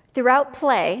 Throughout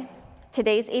play,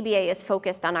 today's ABA is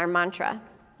focused on our mantra: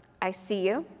 I see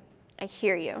you, I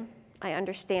hear you, I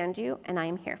understand you, and I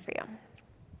am here for you.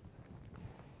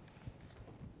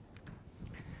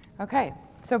 Okay,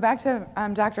 so back to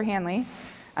Dr. Hanley.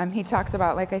 He talks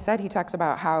about, like I said, he talks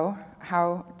about how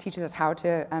teaches us how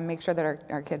to make sure that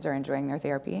our kids are enjoying their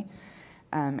therapy.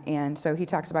 And so he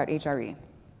talks about HRE.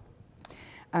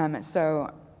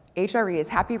 So HRE is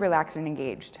happy, relaxed, and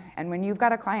engaged. And when you've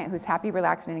got a client who's happy,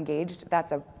 relaxed, and engaged,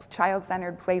 that's a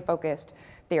child-centered, play-focused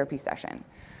therapy session.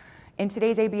 In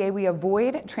today's ABA, we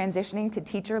avoid transitioning to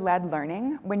teacher-led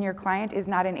learning when your client is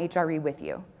not in HRE with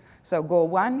you. So goal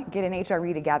one, get an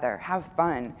HRE together, have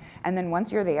fun. And then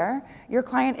once you're there, your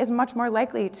client is much more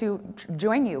likely to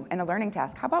join you in a learning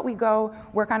task. How about we go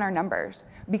work on our numbers?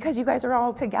 Because you guys are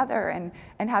all together and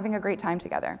having a great time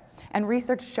together. And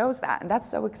research shows that, and that's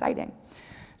so exciting.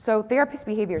 So therapist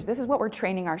behaviors, this is what we're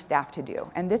training our staff to do.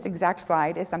 And this exact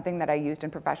slide is something that I used in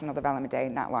Professional Development Day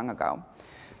not long ago.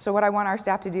 So what I want our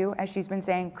staff to do, as she's been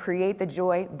saying, create the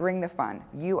joy, bring the fun.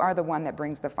 You are the one that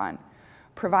brings the fun.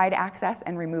 Provide access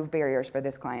and remove barriers for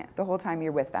this client the whole time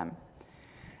you're with them.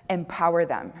 Empower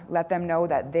them. Let them know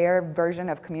that their version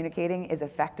of communicating is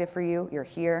effective for you. You're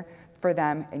here for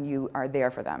them and you are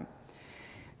there for them.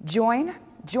 Join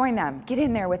them. Get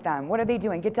in there with them. What are they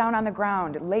doing? Get down on the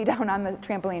ground. Lay down on the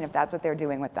trampoline if that's what they're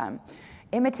doing with them.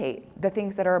 Imitate the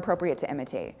things that are appropriate to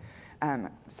imitate.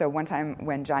 So one time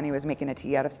when Johnny was making a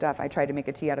tea out of stuff, I tried to make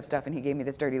a tea out of stuff and he gave me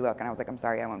this dirty look and I was like, I'm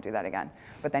sorry, I won't do that again.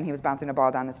 But then he was bouncing a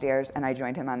ball down the stairs and I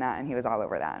joined him on that and he was all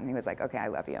over that and he was like, okay, I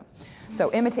love you.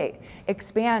 So imitate,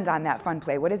 expand on that fun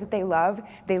play. What is it they love?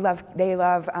 They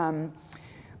love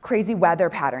crazy weather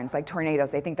patterns like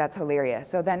tornadoes. They think that's hilarious.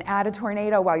 So then add a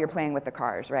tornado while you're playing with the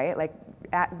cars, right? Like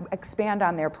expand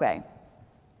on their play.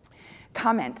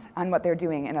 Comment on what they're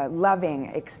doing in a loving,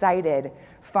 excited,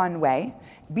 fun way.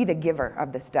 Be the giver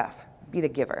of the stuff. Be the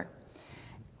giver.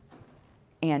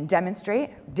 And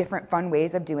demonstrate different fun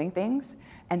ways of doing things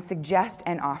and suggest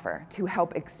and offer to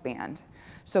help expand.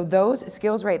 So those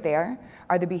skills right there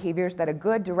are the behaviors that a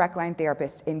good direct line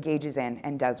therapist engages in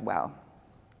and does well.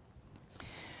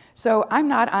 So I'm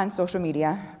not on social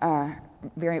media,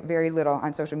 very, very little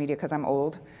on social media because I'm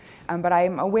old. But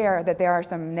I'm aware that there are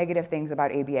some negative things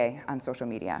about ABA on social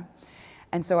media.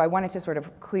 And so I wanted to sort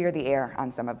of clear the air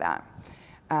on some of that.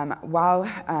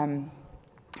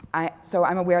 So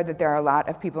I'm aware that there are a lot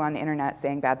of people on the internet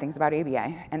saying bad things about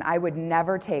ABA, and I would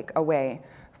never take away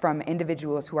from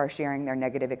individuals who are sharing their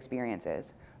negative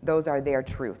experiences. Those are their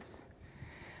truths.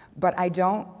 But I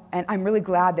don't, and I'm really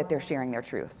glad that they're sharing their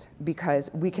truths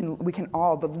because we can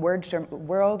all, the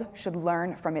world should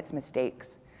learn from its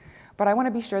mistakes. But I want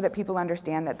to be sure that people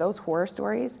understand that those horror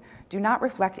stories do not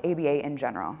reflect ABA in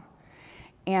general.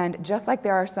 And just like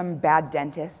there are some bad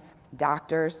dentists,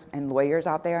 doctors, and lawyers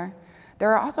out there,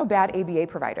 there are also bad ABA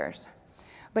providers.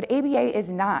 But ABA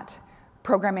is not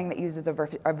programming that uses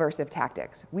aversive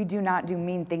tactics. We do not do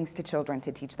mean things to children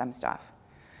to teach them stuff.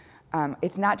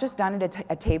 It's not just done at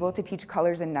a table to teach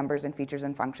colors and numbers and features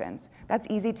and functions. That's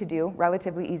easy to do,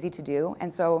 relatively easy to do,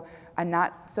 and so a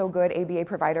not so good ABA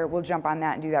provider will jump on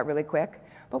that and do that really quick.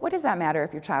 But what does that matter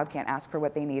if your child can't ask for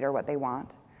what they need or what they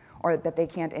want, or that they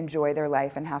can't enjoy their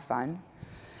life and have fun?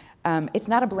 It's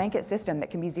not a blanket system that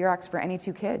can be Xerox for any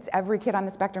two kids. Every kid on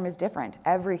the spectrum is different.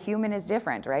 Every human is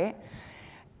different, right?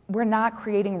 We're not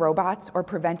creating robots or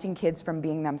preventing kids from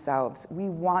being themselves. We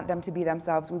want them to be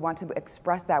themselves. We want to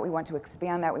express that. We want to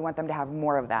expand that. We want them to have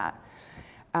more of that.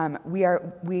 We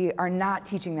are not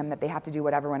teaching them that they have to do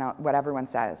what everyone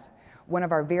says. One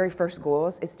of our very first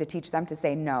goals is to teach them to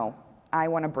say, no, I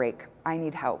want a break. I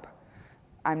need help.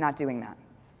 I'm not doing that.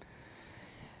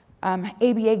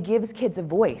 ABA gives kids a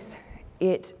voice.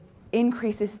 It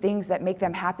increases things that make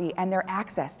them happy and their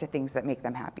access to things that make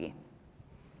them happy.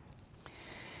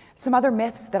 Some other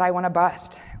myths that I want to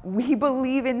bust. We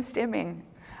believe in stimming.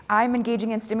 I'm engaging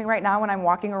in stimming right now when I'm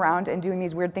walking around and doing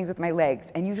these weird things with my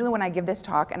legs. And usually when I give this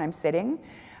talk and I'm sitting,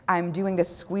 I'm doing this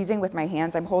squeezing with my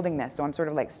hands. I'm holding this, so I'm sort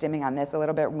of like stimming on this a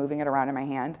little bit, moving it around in my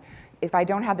hand. If I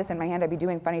don't have this in my hand, I'd be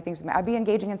doing funny things. I'd be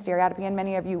engaging in stereotypy, and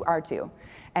many of you are too.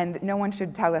 And no one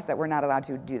should tell us that we're not allowed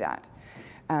to do that.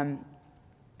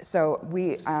 So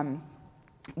we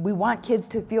want kids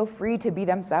to feel free to be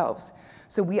themselves.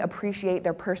 So we appreciate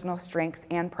their personal strengths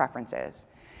and preferences,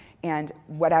 and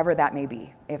whatever that may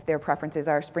be. If their preferences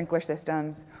are sprinkler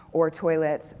systems, or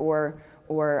toilets, or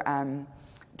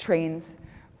trains,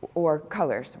 or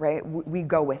colors, right? We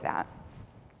go with that.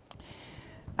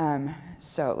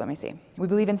 So let me see. We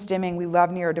believe in stimming. We love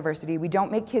neurodiversity. We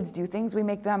don't make kids do things. We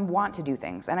make them want to do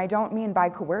things. And I don't mean by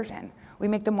coercion. We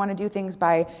make them want to do things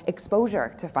by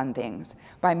exposure to fun things,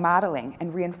 by modeling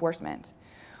and reinforcement.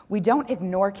 We don't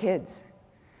ignore kids.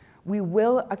 We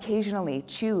will occasionally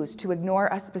choose to ignore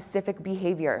a specific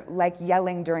behavior, like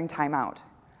yelling during timeout,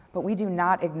 but we do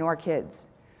not ignore kids.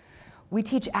 We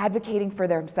teach advocating for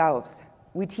themselves.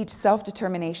 We teach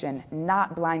self-determination,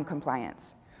 not blind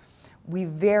compliance. We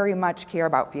very much care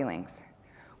about feelings.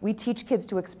 We teach kids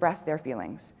to express their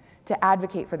feelings, to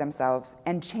advocate for themselves,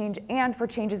 and for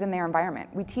changes in their environment.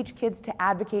 We teach kids to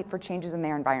advocate for changes in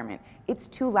their environment. It's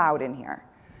too loud in here.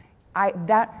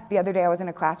 The other day I was in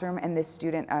a classroom, and this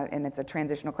student, and it's a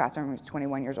transitional classroom, he's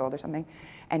 21 years old or something,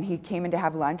 and he came in to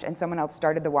have lunch, and someone else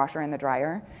started the washer and the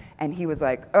dryer, and he was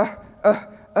like,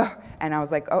 and I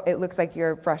was like, oh, it looks like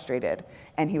you're frustrated.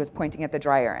 And he was pointing at the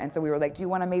dryer, and so we were like, do you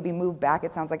want to maybe move back?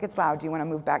 It sounds like it's loud. Do you want to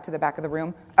move back to the back of the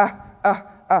room? And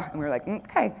we were like,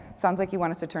 okay, sounds like you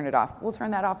want us to turn it off. We'll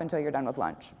turn that off until you're done with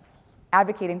lunch.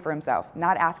 Advocating for himself,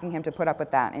 not asking him to put up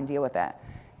with that and deal with it.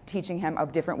 Teaching him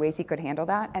of different ways he could handle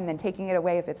that, and then taking it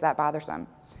away if it's that bothersome.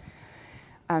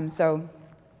 So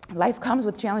life comes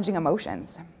with challenging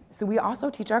emotions. So we also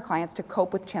teach our clients to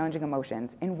cope with challenging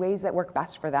emotions in ways that work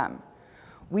best for them.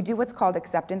 We do what's called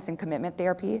acceptance and commitment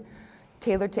therapy,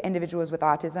 tailored to individuals with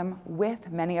autism,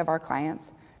 with many of our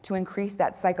clients, to increase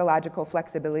that psychological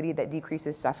flexibility that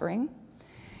decreases suffering.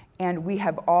 And we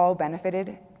have all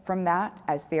benefited from that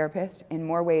as therapists in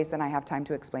more ways than I have time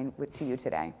to explain to you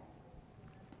today.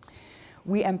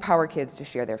 We empower kids to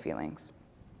share their feelings.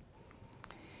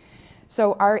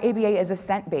 So our ABA is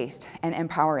assent-based and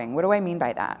empowering. What do I mean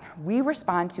by that? We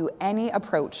respond to any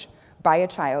approach by a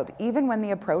child, even when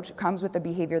the approach comes with a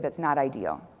behavior that's not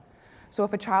ideal. So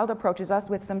if a child approaches us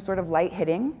with some sort of light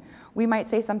hitting, we might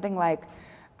say something like,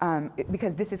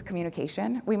 because this is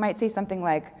communication, we might say something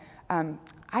like,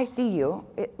 I see you,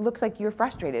 it looks like you're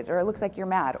frustrated, or it looks like you're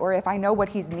mad. Or if I know what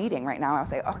he's needing right now, I'll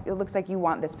say, oh, it looks like you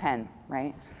want this pen,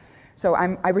 right? So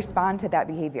I respond to that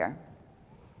behavior.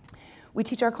 We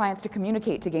teach our clients to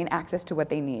communicate to gain access to what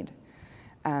they need.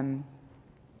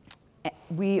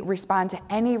 We respond to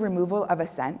any removal of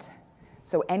assent,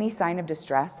 so any sign of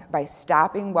distress, by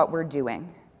stopping what we're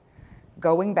doing,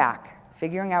 going back,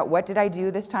 figuring out what did I do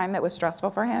this time that was stressful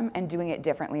for him, and doing it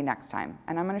differently next time.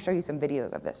 And I'm going to show you some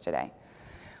videos of this today.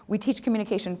 We teach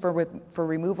communication for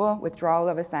removal, withdrawal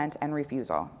of assent, and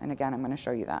refusal. And again, I'm going to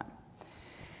show you that.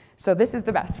 So this is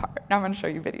the best part. Now I'm going to show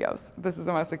you videos. This is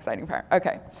the most exciting part.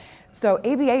 Okay, so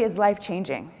ABA is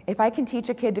life-changing. If I can teach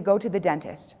a kid to go to the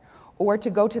dentist, or to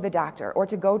go to the doctor, or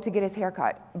to go to get his hair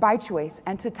cut by choice,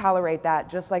 and to tolerate that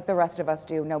just like the rest of us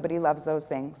do. Nobody loves those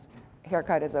things.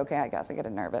 Haircut is okay, I guess. I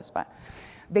get nervous, but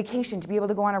vacation, to be able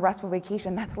to go on a restful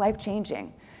vacation, that's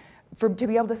life-changing. To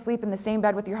be able to sleep in the same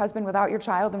bed with your husband without your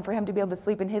child, and for him to be able to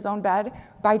sleep in his own bed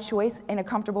by choice in a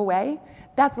comfortable way,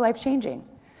 that's life-changing.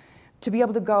 to be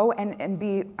able to go and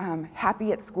be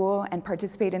happy at school and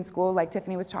participate in school like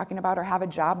Tiffany was talking about, or have a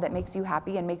job that makes you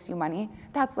happy and makes you money,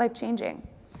 that's life-changing.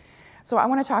 So I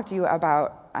want to talk to you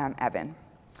about Evan.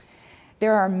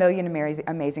 There are a million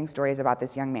amazing stories about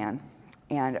this young man,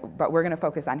 but we're going to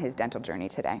focus on his dental journey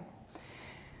today.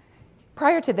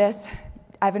 Prior to this,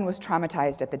 Evan was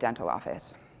traumatized at the dental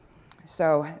office.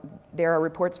 So there are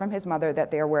reports from his mother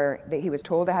that he was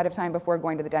told ahead of time before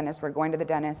going to the dentist, we're going to the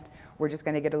dentist, we're just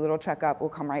going to get a little checkup, we'll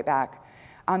come right back.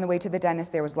 On the way to the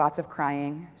dentist, there was lots of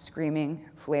crying, screaming,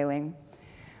 flailing.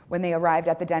 When they arrived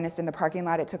at the dentist in the parking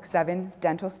lot, it took 7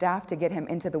 dental staff to get him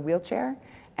into the wheelchair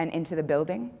and into the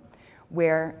building,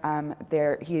 where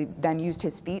he then used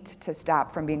his feet to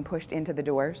stop from being pushed into the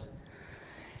doors.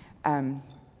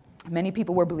 Many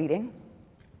people were bleeding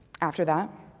after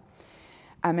that.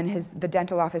 And the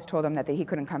dental office told him that he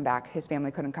couldn't come back, his family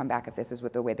couldn't come back if this was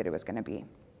the way that it was going to be.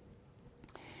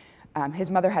 His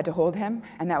mother had to hold him,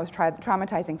 and that was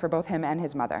traumatizing for both him and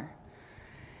his mother.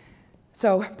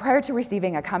 So prior to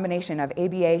receiving a combination of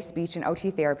ABA, speech, and OT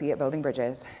therapy at Building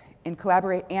Bridges, in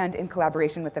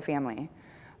collaboration with the family,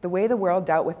 the way the world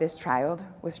dealt with this child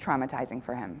was traumatizing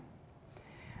for him.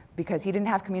 Because he didn't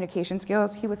have communication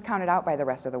skills, he was counted out by the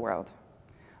rest of the world,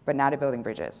 but not at Building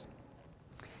Bridges.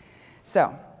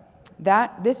 So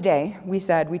this day, we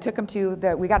took him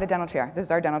we got a dental chair. This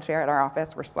is our dental chair at our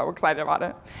office. We're so excited about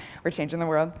it. We're changing the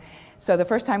world. So the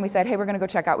first time we said, hey, we're going to go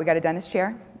check out. We got a dentist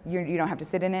chair. You don't have to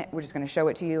sit in it. We're just going to show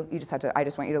it to you. I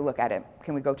just want you to look at it.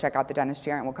 Can we go check out the dentist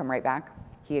chair and we'll come right back?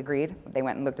 He agreed. They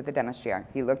went and looked at the dentist chair.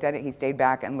 He looked at it. He stayed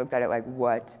back and looked at it like,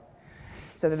 what?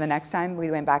 So then the next time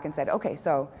we went back and said, okay,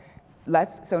 so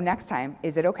next time,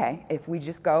 is it okay if we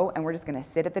just go and we're just going to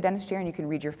sit at the dentist chair and you can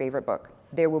read your favorite book?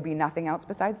 There will be nothing else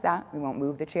besides that. We won't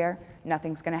move the chair.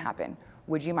 Nothing's going to happen.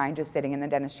 Would you mind just sitting in the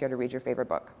dentist chair to read your favorite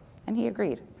book? And he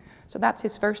agreed. So that's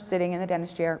his first sitting in the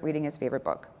dentist chair, reading his favorite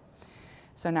book.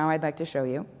 So now I'd like to show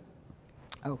you.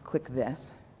 Oh, click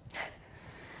this.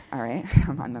 All right,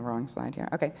 I'm on the wrong slide here.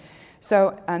 Okay,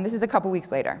 so this is a couple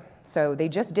weeks later. So they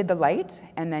just did the light,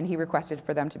 and then he requested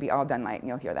for them to be all done light, and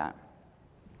you'll hear that.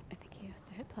 I think he has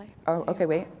to hit play. Oh, okay,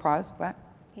 wait, pause, what?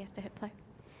 He has to hit play.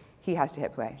 He has to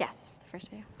hit play? Yes, the first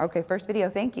video. Okay, first video,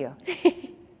 thank you.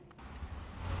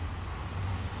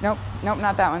 Nope,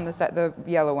 not that one, the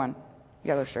yellow one,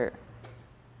 yellow shirt.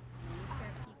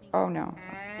 Oh, no.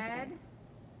 Good.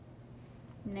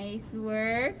 Nice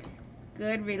work.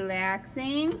 Good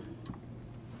relaxing.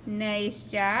 Nice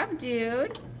job,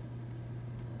 dude.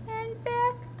 And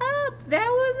back up. That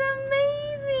was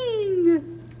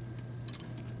amazing.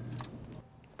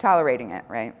 Tolerating it,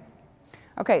 right?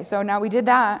 Okay, so now we did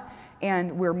that,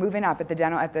 and we're moving up at the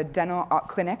dental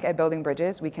clinic at Building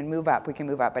Bridges. We can move up,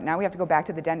 but now we have to go back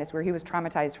to the dentist where he was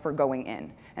traumatized for going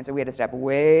in. And so we had to step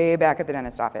way back at the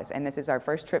dentist office. And this is our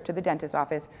first trip to the dentist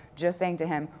office, just saying to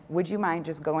him, would you mind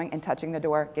just going and touching the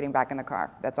door, getting back in the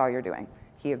car? That's all you're doing.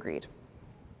 He agreed.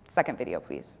 Second video,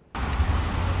 please.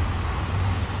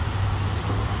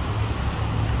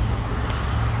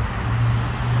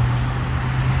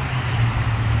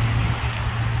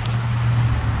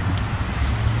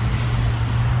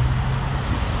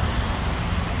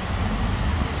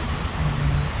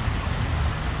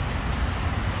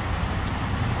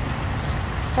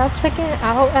 Stop checking it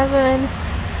out, Evan.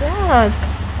 Yeah.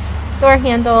 Door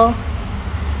handle.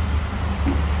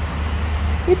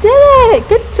 You did it!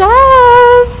 Good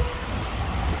job!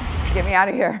 Get me out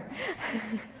of here.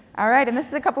 All right, and this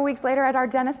is a couple weeks later at our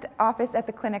dentist office at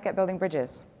the clinic at Building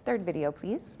Bridges. Third video,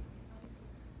 please.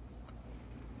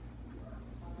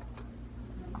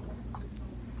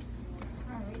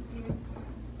 All right, dude.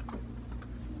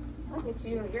 Look at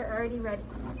you. You're already ready.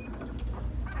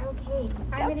 Okay.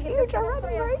 That's huge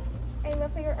already, right? I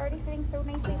love how you're already sitting so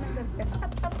nicely.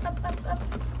 Up.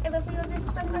 I love how you have your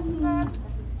sunglasses on.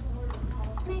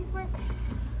 Nice work.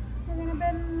 We're going to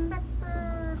bend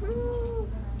backward. Woo.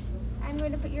 I'm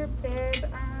going to put your bib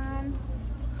on.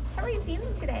 How are you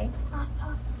feeling today? So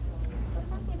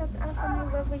happy. That's awesome.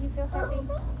 I love when you feel happy.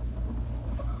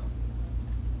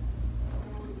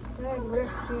 Good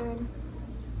work, dude.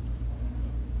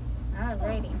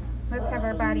 Alrighty. Let's have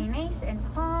our body nice and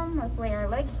calm. Let's lay our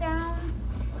legs down.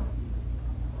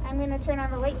 I'm going to turn on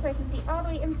the light so I can see all the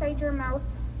way inside your mouth.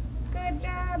 Good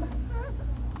job.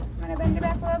 I'm going to bend your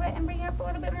back a little bit and bring it up a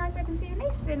little bit more so I can see you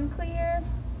nice and clear.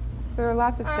 So there are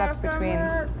lots of steps Awesome between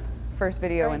work. first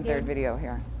video Very and third good. video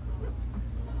here.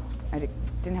 I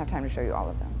didn't have time to show you all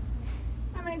of them.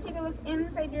 I'm going to take a look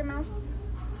inside your mouth.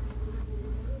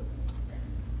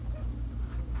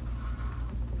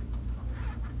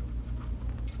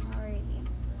 Alrighty.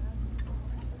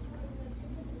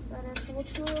 Got our cool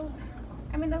tools.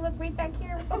 I'm gonna look right back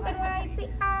here. Open wide, say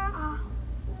ah.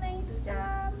 Nice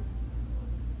job.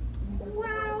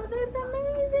 Wow, that's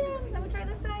amazing. Let me try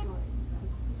this side.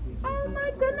 Oh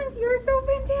my goodness, you're so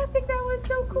fantastic. That was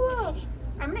so cool.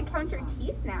 I'm gonna count your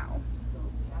teeth now.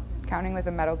 Counting with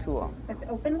a metal tool. Let's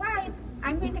open wide.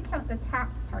 I'm going to count the top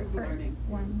part first.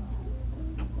 1,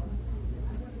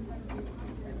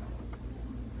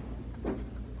 2.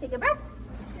 Take a breath.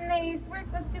 Nice work.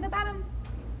 Let's do the bottom.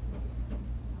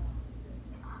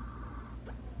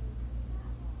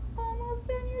 Almost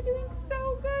done. You're doing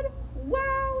so good.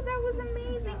 Wow, that was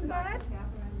amazing, bud.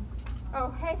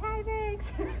 Oh, hey,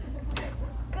 thanks.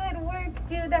 Good work,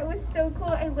 dude. That was so cool.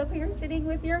 I love how you're sitting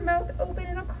with your mouth open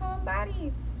and a calm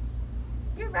body.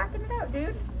 You're rocking it out,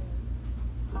 dude.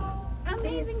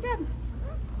 Amazing job.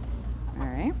 All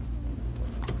right.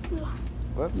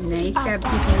 Whoops. Nice job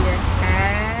keeping your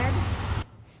head.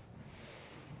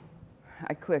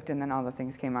 I clicked and then all the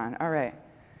things came on. All right.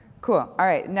 Cool. All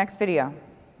right, next video.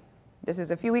 This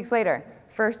is a few weeks later.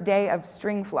 First day of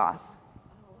string floss.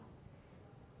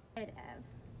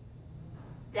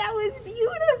 That was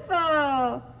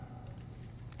beautiful.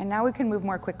 And now we can move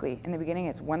more quickly. In the beginning,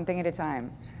 it's one thing at a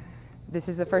time. This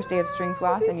is the first day of string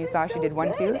floss, and you saw she did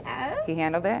one tooth. He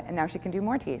handled it, and now she can do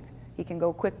more teeth. He can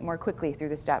go more quickly through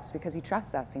the steps because he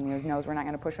trusts us. He knows we're not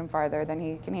going to push him farther than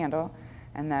he can handle,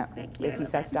 and that if he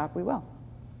says stop, we will.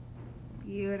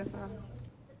 Beautiful.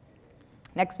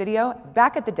 Next video,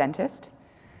 back at the dentist.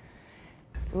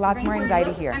 Lots more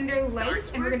anxiety here. Under light,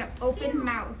 and we're going to open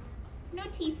mouth. No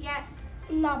teeth yet.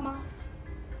 Llama.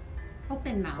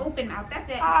 Open mouth. Open mouth, that's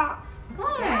it.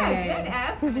 Good. Yeah, good,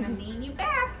 F. I'm going to lean you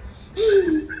back.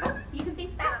 Oh, you can face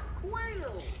that.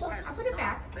 I'll put it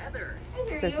back. I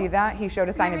hear So you. see that? He showed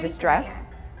a sign of distress.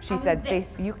 She said, say,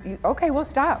 okay, we'll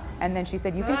stop. And then she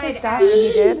said, you can say stop, and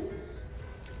he did.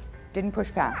 Didn't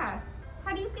push past. Yeah.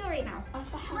 How do you feel right now?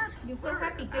 You feel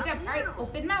happy. Good job. All right,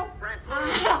 open mouth.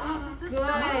 Good.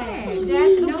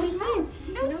 That's no teeth.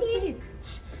 No teeth.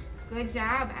 Good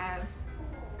job, Ev.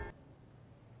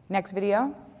 Next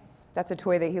video, that's a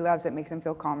toy that he loves that makes him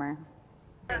feel calmer.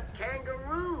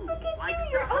 Kangaroo. Look at you.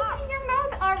 You're opening your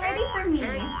mouth already for me.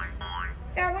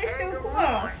 That was so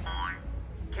cool.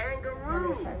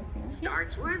 Kangaroo.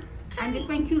 Starts with I'm just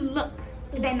going to look.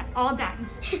 Then all done.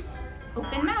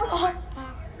 Open mouth.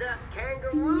 the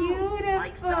kangaroo.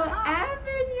 Beautiful.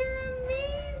 Evan, you're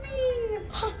amazing.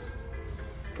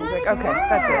 He's like, okay,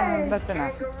 that's it. That's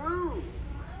enough. Kangaroo.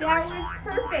 That was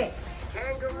perfect.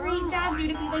 Kangaroo. Great job,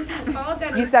 dude. If you'd like to be all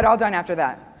done. You said all done after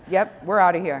that. Yep, we're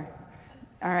out of here.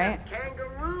 All right.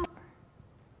 Kangaroo.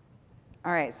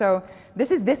 All right, so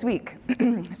this is this week.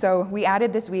 So we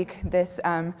added this week this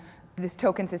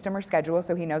token system or schedule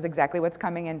so he knows exactly what's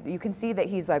coming. And you can see that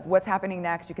he's like, what's happening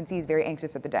next? You can see he's very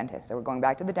anxious at the dentist. So we're going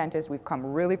back to the dentist. We've come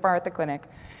really far at the clinic.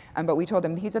 But we told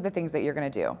him, these are the things that you're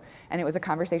going to do. And it was a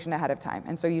conversation ahead of time.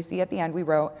 And so you see at the end, we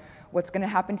wrote, what's going to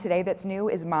happen today that's new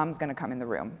is mom's going to come in the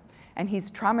room. And he's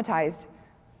traumatized.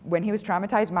 When he was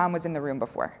traumatized, mom was in the room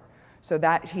before. So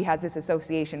that he has this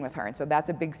association with her. And so that's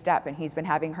a big step. And he's been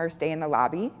having her stay in the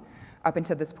lobby up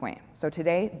until this point. So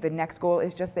today, the next goal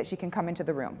is just that she can come into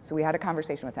the room. So we had a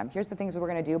conversation with him. Here's the things that we're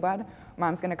going to do, bud.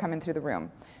 Mom's going to come in through the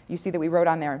room. You see that we wrote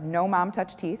on there, no mom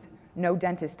touch teeth, no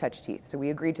dentist touch teeth. So we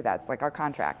agreed to that. It's like our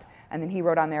contract. And then he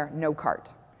wrote on there, no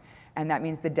cart. And that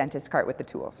means the dentist cart with the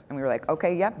tools. And we were like,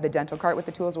 okay, yep, the dental cart with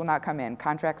the tools will not come in.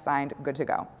 Contract signed, good to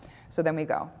go. So then we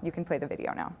go. You can play the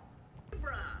video now.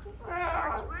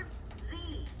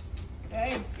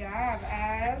 Good job,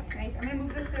 Ev. Nice. I'm going to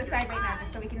move this to the side right now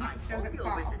just so we can show the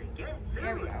fall.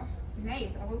 There we go. Nice.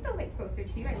 I'll move the lights closer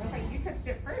to you. I love how you touched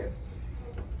it first.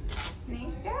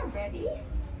 Nice job, Ready?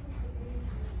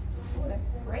 Oh, that's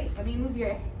great. Let me move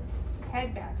your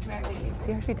head back so that way you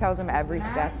See how she tells him every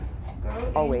step?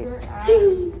 go Always. in your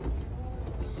eyes.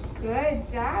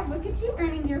 Good job. Look at you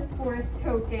earning your 4th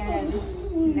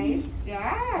token. Nice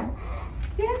job.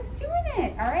 That's doing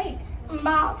it. All right.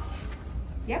 Mouth.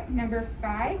 Yep, number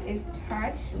 5 is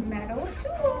touch metal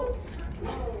tools.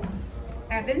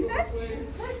 Evan, touch.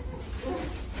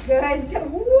 Good job.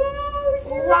 Whoa,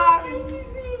 you're Wow.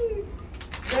 amazing.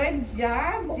 Good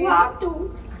job, dude. 1,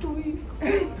 2,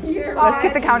 3. You're Let's get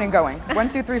the ready. counting going. 1,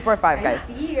 2, 3, 4, 5, I guys.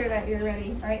 see that you're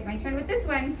ready. All right, my turn with this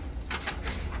one.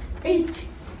 8.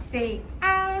 Say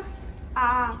ah.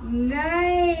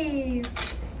 Nice.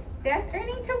 That's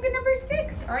earning token number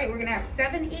 6. All right, we're going to have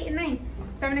 7, 8, and 9.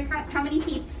 So I'm going to count how many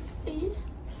teeth? 8.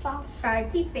 5.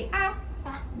 5 teeth. Say ah.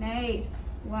 Nice.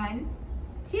 1,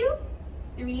 2,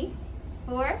 3,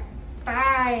 4,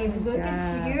 5. Look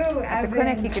at you, At the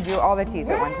clinic, he could do all the teeth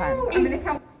at one time. I'm going to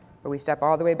count. But we step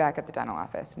all the way back at the dental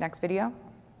office. Next video.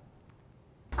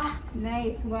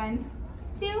 Nice. 1,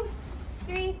 2,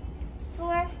 3,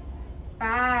 4,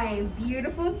 5.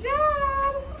 Beautiful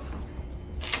job.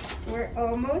 We're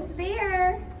almost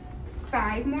there.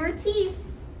 5 more teeth.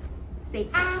 Say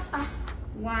ah.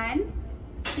 1,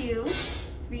 2,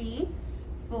 3,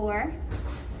 4,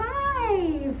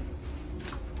 5.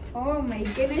 Oh my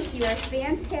goodness, you are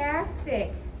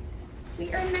fantastic.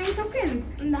 We earned 9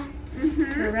 tokens. No.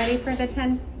 We're ready for the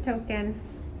 10th token.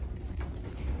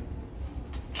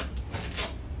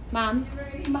 Mom?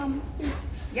 Mom.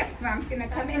 Yep, Mom's gonna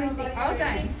come in and say all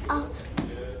done. Out.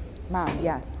 Mom,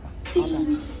 yes. All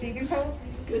done. So you can hold.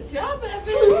 Good job,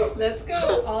 Evan. Let's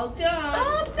go. All done.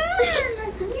 All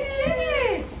done. You did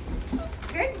it.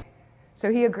 Good.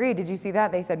 So he agreed. Did you see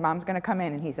that? They said, Mom's going to come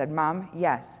in. And he said, Mom,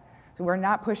 yes. So we're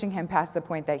not pushing him past the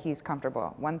point that he's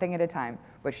comfortable. One thing at a time.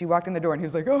 But she walked in the door and he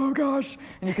was like, oh gosh.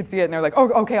 And you could see it. And they're like,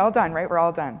 oh, okay, all done, right? We're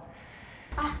all done.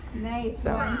 Nice.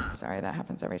 So, sorry, that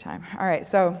happens every time. All right,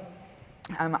 so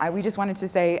we just wanted to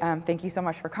say thank you so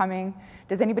much for coming.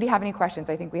 Does anybody have any questions?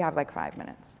 I think we have like 5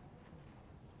 minutes.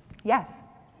 Yes?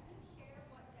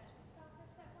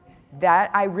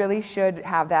 That, I really should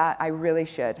have that. I really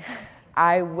should.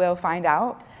 I will find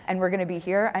out, and we're going to be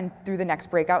here and through the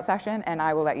next breakout session, and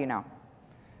I will let you know.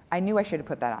 I knew I should have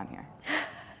put that on here.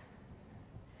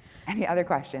 Any other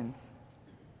questions?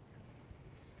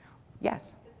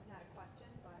 Yes? This is not a question,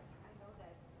 but I know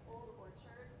that Old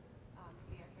Orchard,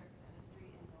 pediatric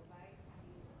dentistry in Novi,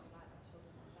 sees a lot of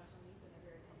children with special needs, and they're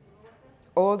very comfortable with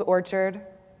this. Old Orchard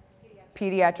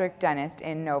Pediatric Dentist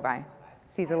in Novi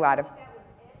sees a lot of. That was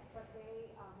it, but they,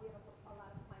 we have a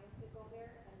lot of clients that go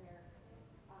there, and they're,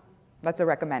 That's a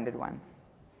recommended one.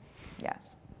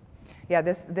 Yes.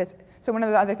 Yeah, so one of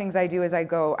the other things I do is I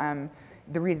go,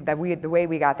 the way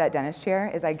we got that dentist chair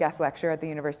is I guest lecture at the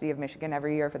University of Michigan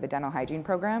every year for the dental hygiene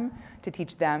program to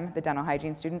teach them, the dental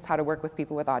hygiene students, how to work with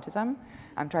people with autism.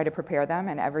 I'm trying to prepare them,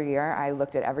 and every year I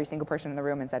looked at every single person in the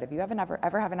room and said, if you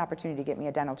ever have an opportunity to get me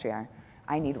a dental chair,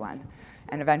 I need one.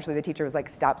 And eventually the teacher was like,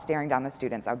 stop staring down the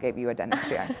students, I'll give you a dentist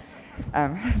chair.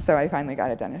 So I finally got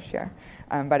a dentist chair.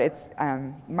 But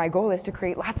my goal is to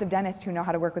create lots of dentists who know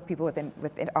how to work with people with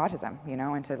autism,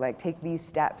 and to like take these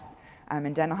steps.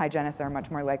 And dental hygienists are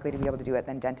much more likely to be able to do it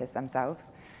than dentists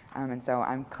themselves. And so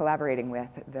I'm collaborating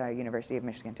with the University of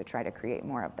Michigan to try to create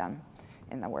more of them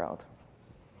in the world.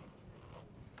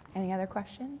 Any other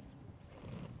questions?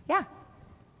 Yeah?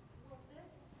 will this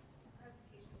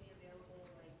presentation be available,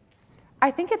 like,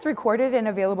 I think it's recorded and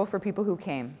available for people who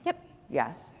came. Yep.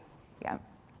 Yes. Yeah.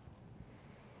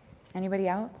 Anybody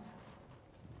else?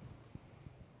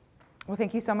 Well,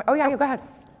 thank you so much. Oh, yeah, go ahead.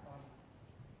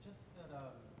 Just that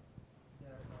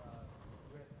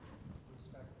with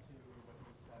respect to what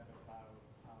you said about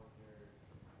how there's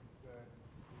good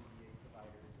EDA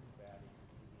providers and bad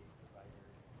EDA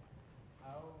providers,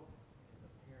 how, as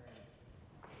a parent,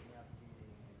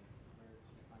 navigating where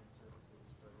to find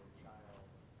services for their child,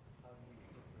 how do you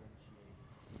differentiate?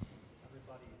 Because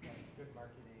everybody has good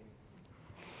marketing.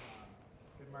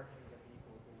 Good marketing doesn't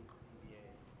equal good EDA.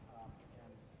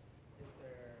 And is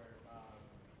there a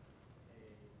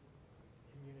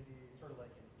community, sort of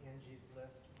like an Angie's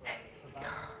List for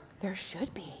providers? There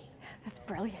should be. That's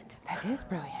brilliant. That is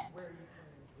brilliant. Where you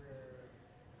can,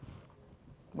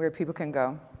 Where people can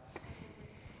go.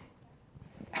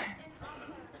 And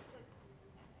also just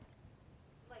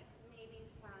like maybe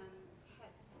some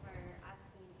tips for us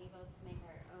being able to make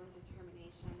our own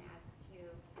determination as to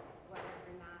whether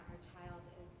or not our child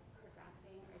is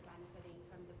progressing or benefiting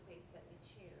from the place that we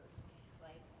choose.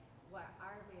 Like what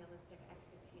are realistic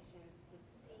expectations to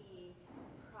see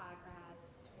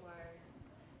progress towards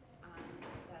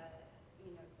the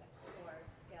core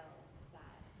skills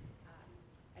that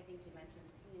I think you mentioned: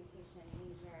 communication,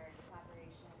 leisure,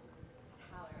 collaboration,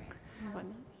 tolerance. How do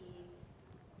we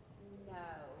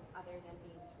know, other than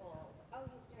being told, oh,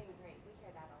 he's doing great? We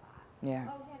hear that a lot. Yeah.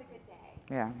 Oh, he had a good day.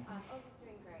 Yeah. Oh, he's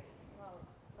doing great. Well,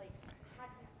 like, how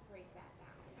do you break that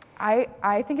down?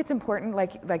 I think it's important,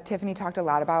 like Tiffany talked a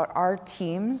lot about, our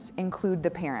teams include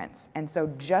the parents. And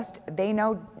so they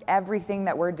know everything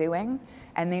that we're doing,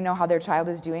 and they know how their child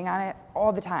is doing on it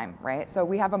all the time, right? So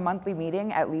we have a monthly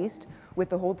meeting, at least, with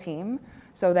the whole team,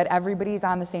 so that everybody's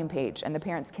on the same page and the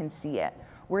parents can see it.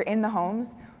 We're in the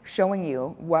homes showing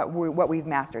you what we've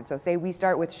mastered. So say we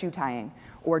start with shoe tying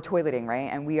or toileting, right?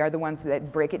 And we are the ones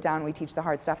that break it down, we teach the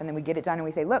hard stuff, and then we get it done and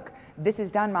we say, look, this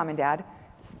is done, Mom and Dad.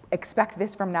 Expect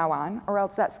this from now on, or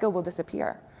else that skill will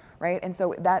disappear, right? And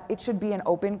so that it should be an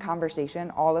open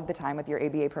conversation all of the time with your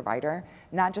ABA provider,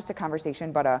 not just a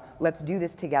conversation, but a let's do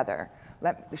this together.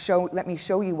 Let me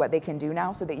show you what they can do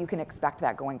now so that you can expect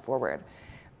that going forward.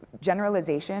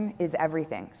 generalization is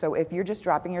everything. So if you're just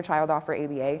dropping your child off for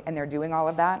ABA and they're doing all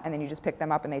of that, and then you just pick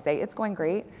them up and they say, it's going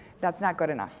great, that's not good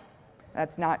enough.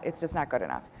 It's just not good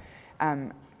enough.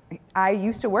 I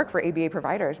used to work for ABA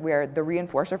providers where the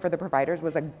reinforcer for the providers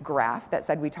was a graph that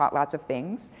said we taught lots of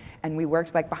things, and we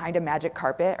worked like behind a magic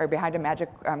carpet or behind a magic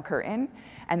curtain,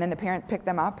 and then the parent picked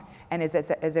them up, and it's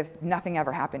as if nothing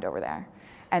ever happened over there.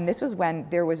 And this was when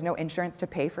there was no insurance to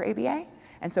pay for ABA,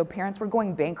 and so parents were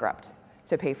going bankrupt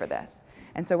to pay for this.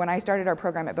 And so when I started our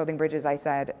program at Building Bridges, I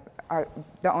said,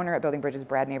 the owner at Building Bridges,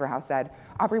 Brad Neighborhouse, said,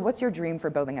 Aubrey, what's your dream for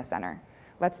building a center?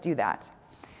 Let's do that.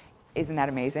 Isn't that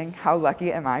amazing? How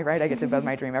lucky am I, right? I get to build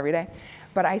my dream every day.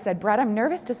 But I said, Brad, I'm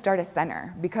nervous to start a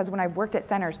center because when I've worked at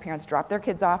centers, parents drop their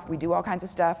kids off, we do all kinds of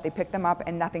stuff, they pick them up,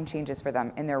 and nothing changes for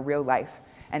them in their real life.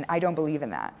 And I don't believe in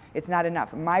that. It's not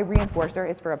enough. My reinforcer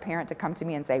is for a parent to come to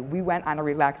me and say, we went on a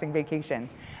relaxing vacation.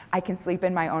 I can sleep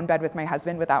in my own bed with my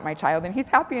husband without my child, and he's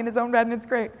happy in his own bed, and it's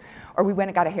great. Or we went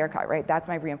and got a haircut, right? That's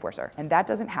my reinforcer. And that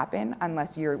doesn't happen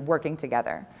unless you're working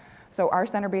together. So our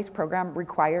center-based program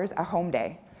requires a home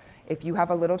day. If you have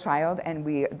a little child and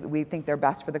we think they're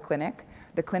best for the clinic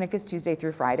is Tuesday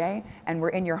through Friday, and we're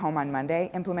in your home on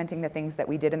Monday implementing the things that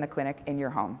we did in the clinic in your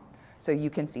home. So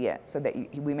you can see it, so that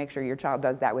we make sure your child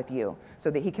does that with you, so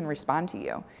that he can respond to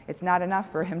you. It's not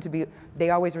enough for him to be,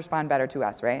 they always respond better to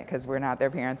us, right? Because we're not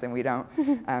their parents and we don't,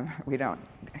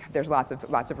 there's lots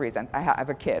of reasons. I have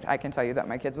a kid. I can tell you that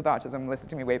my kids with autism listen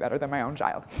to me way better than my own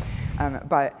child.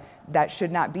 But that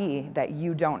should not be that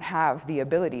you don't have the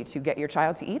ability to get your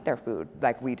child to eat their food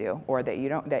like we do, or that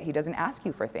he doesn't ask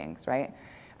you for things, right?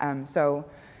 So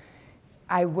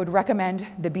I would recommend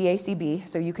the BACB,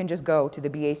 so you can just go to the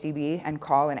BACB and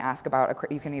call and ask about,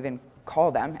 you can even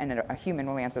call them and a human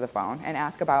will answer the phone and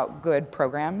ask about good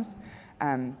programs.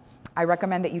 I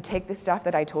recommend that you take the stuff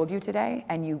that I told you today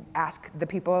and you ask the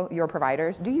people, your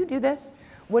providers, do you do this?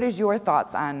 What is your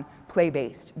thoughts on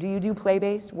play-based? Do you do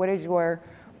play-based? What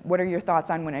are your thoughts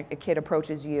on when a kid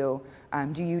approaches you?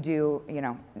 Do you do,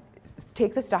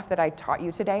 take the stuff that I taught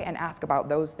you today and ask about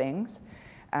those things.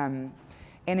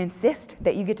 And insist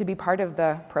that you get to be part of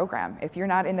the program. If you're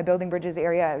not in the Building Bridges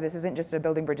area, this isn't just a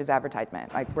Building Bridges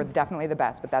advertisement. Like, we're definitely the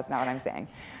best, but that's not what I'm saying.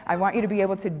 I want you to be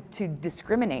able to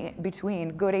discriminate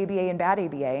between good ABA and bad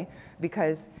ABA,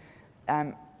 because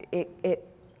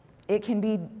it can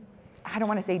be, I don't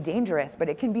want to say dangerous, but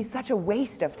it can be such a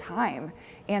waste of time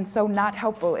and so not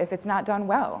helpful if it's not done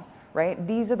well, right?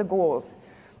 These are the goals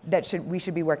that we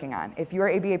should be working on. If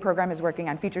your ABA program is working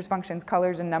on features, functions,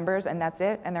 colors, and numbers, and that's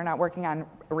it, and they're not working on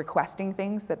requesting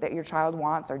things that your child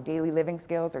wants, or daily living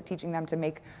skills, or teaching them to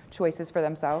make choices for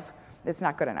themselves, it's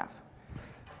not good enough.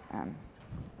 Time's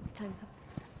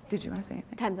up. Did you want to say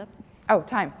anything? Time's up. Oh,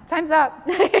 time. Time's up.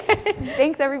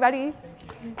 Thanks, everybody.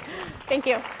 Thank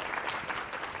you.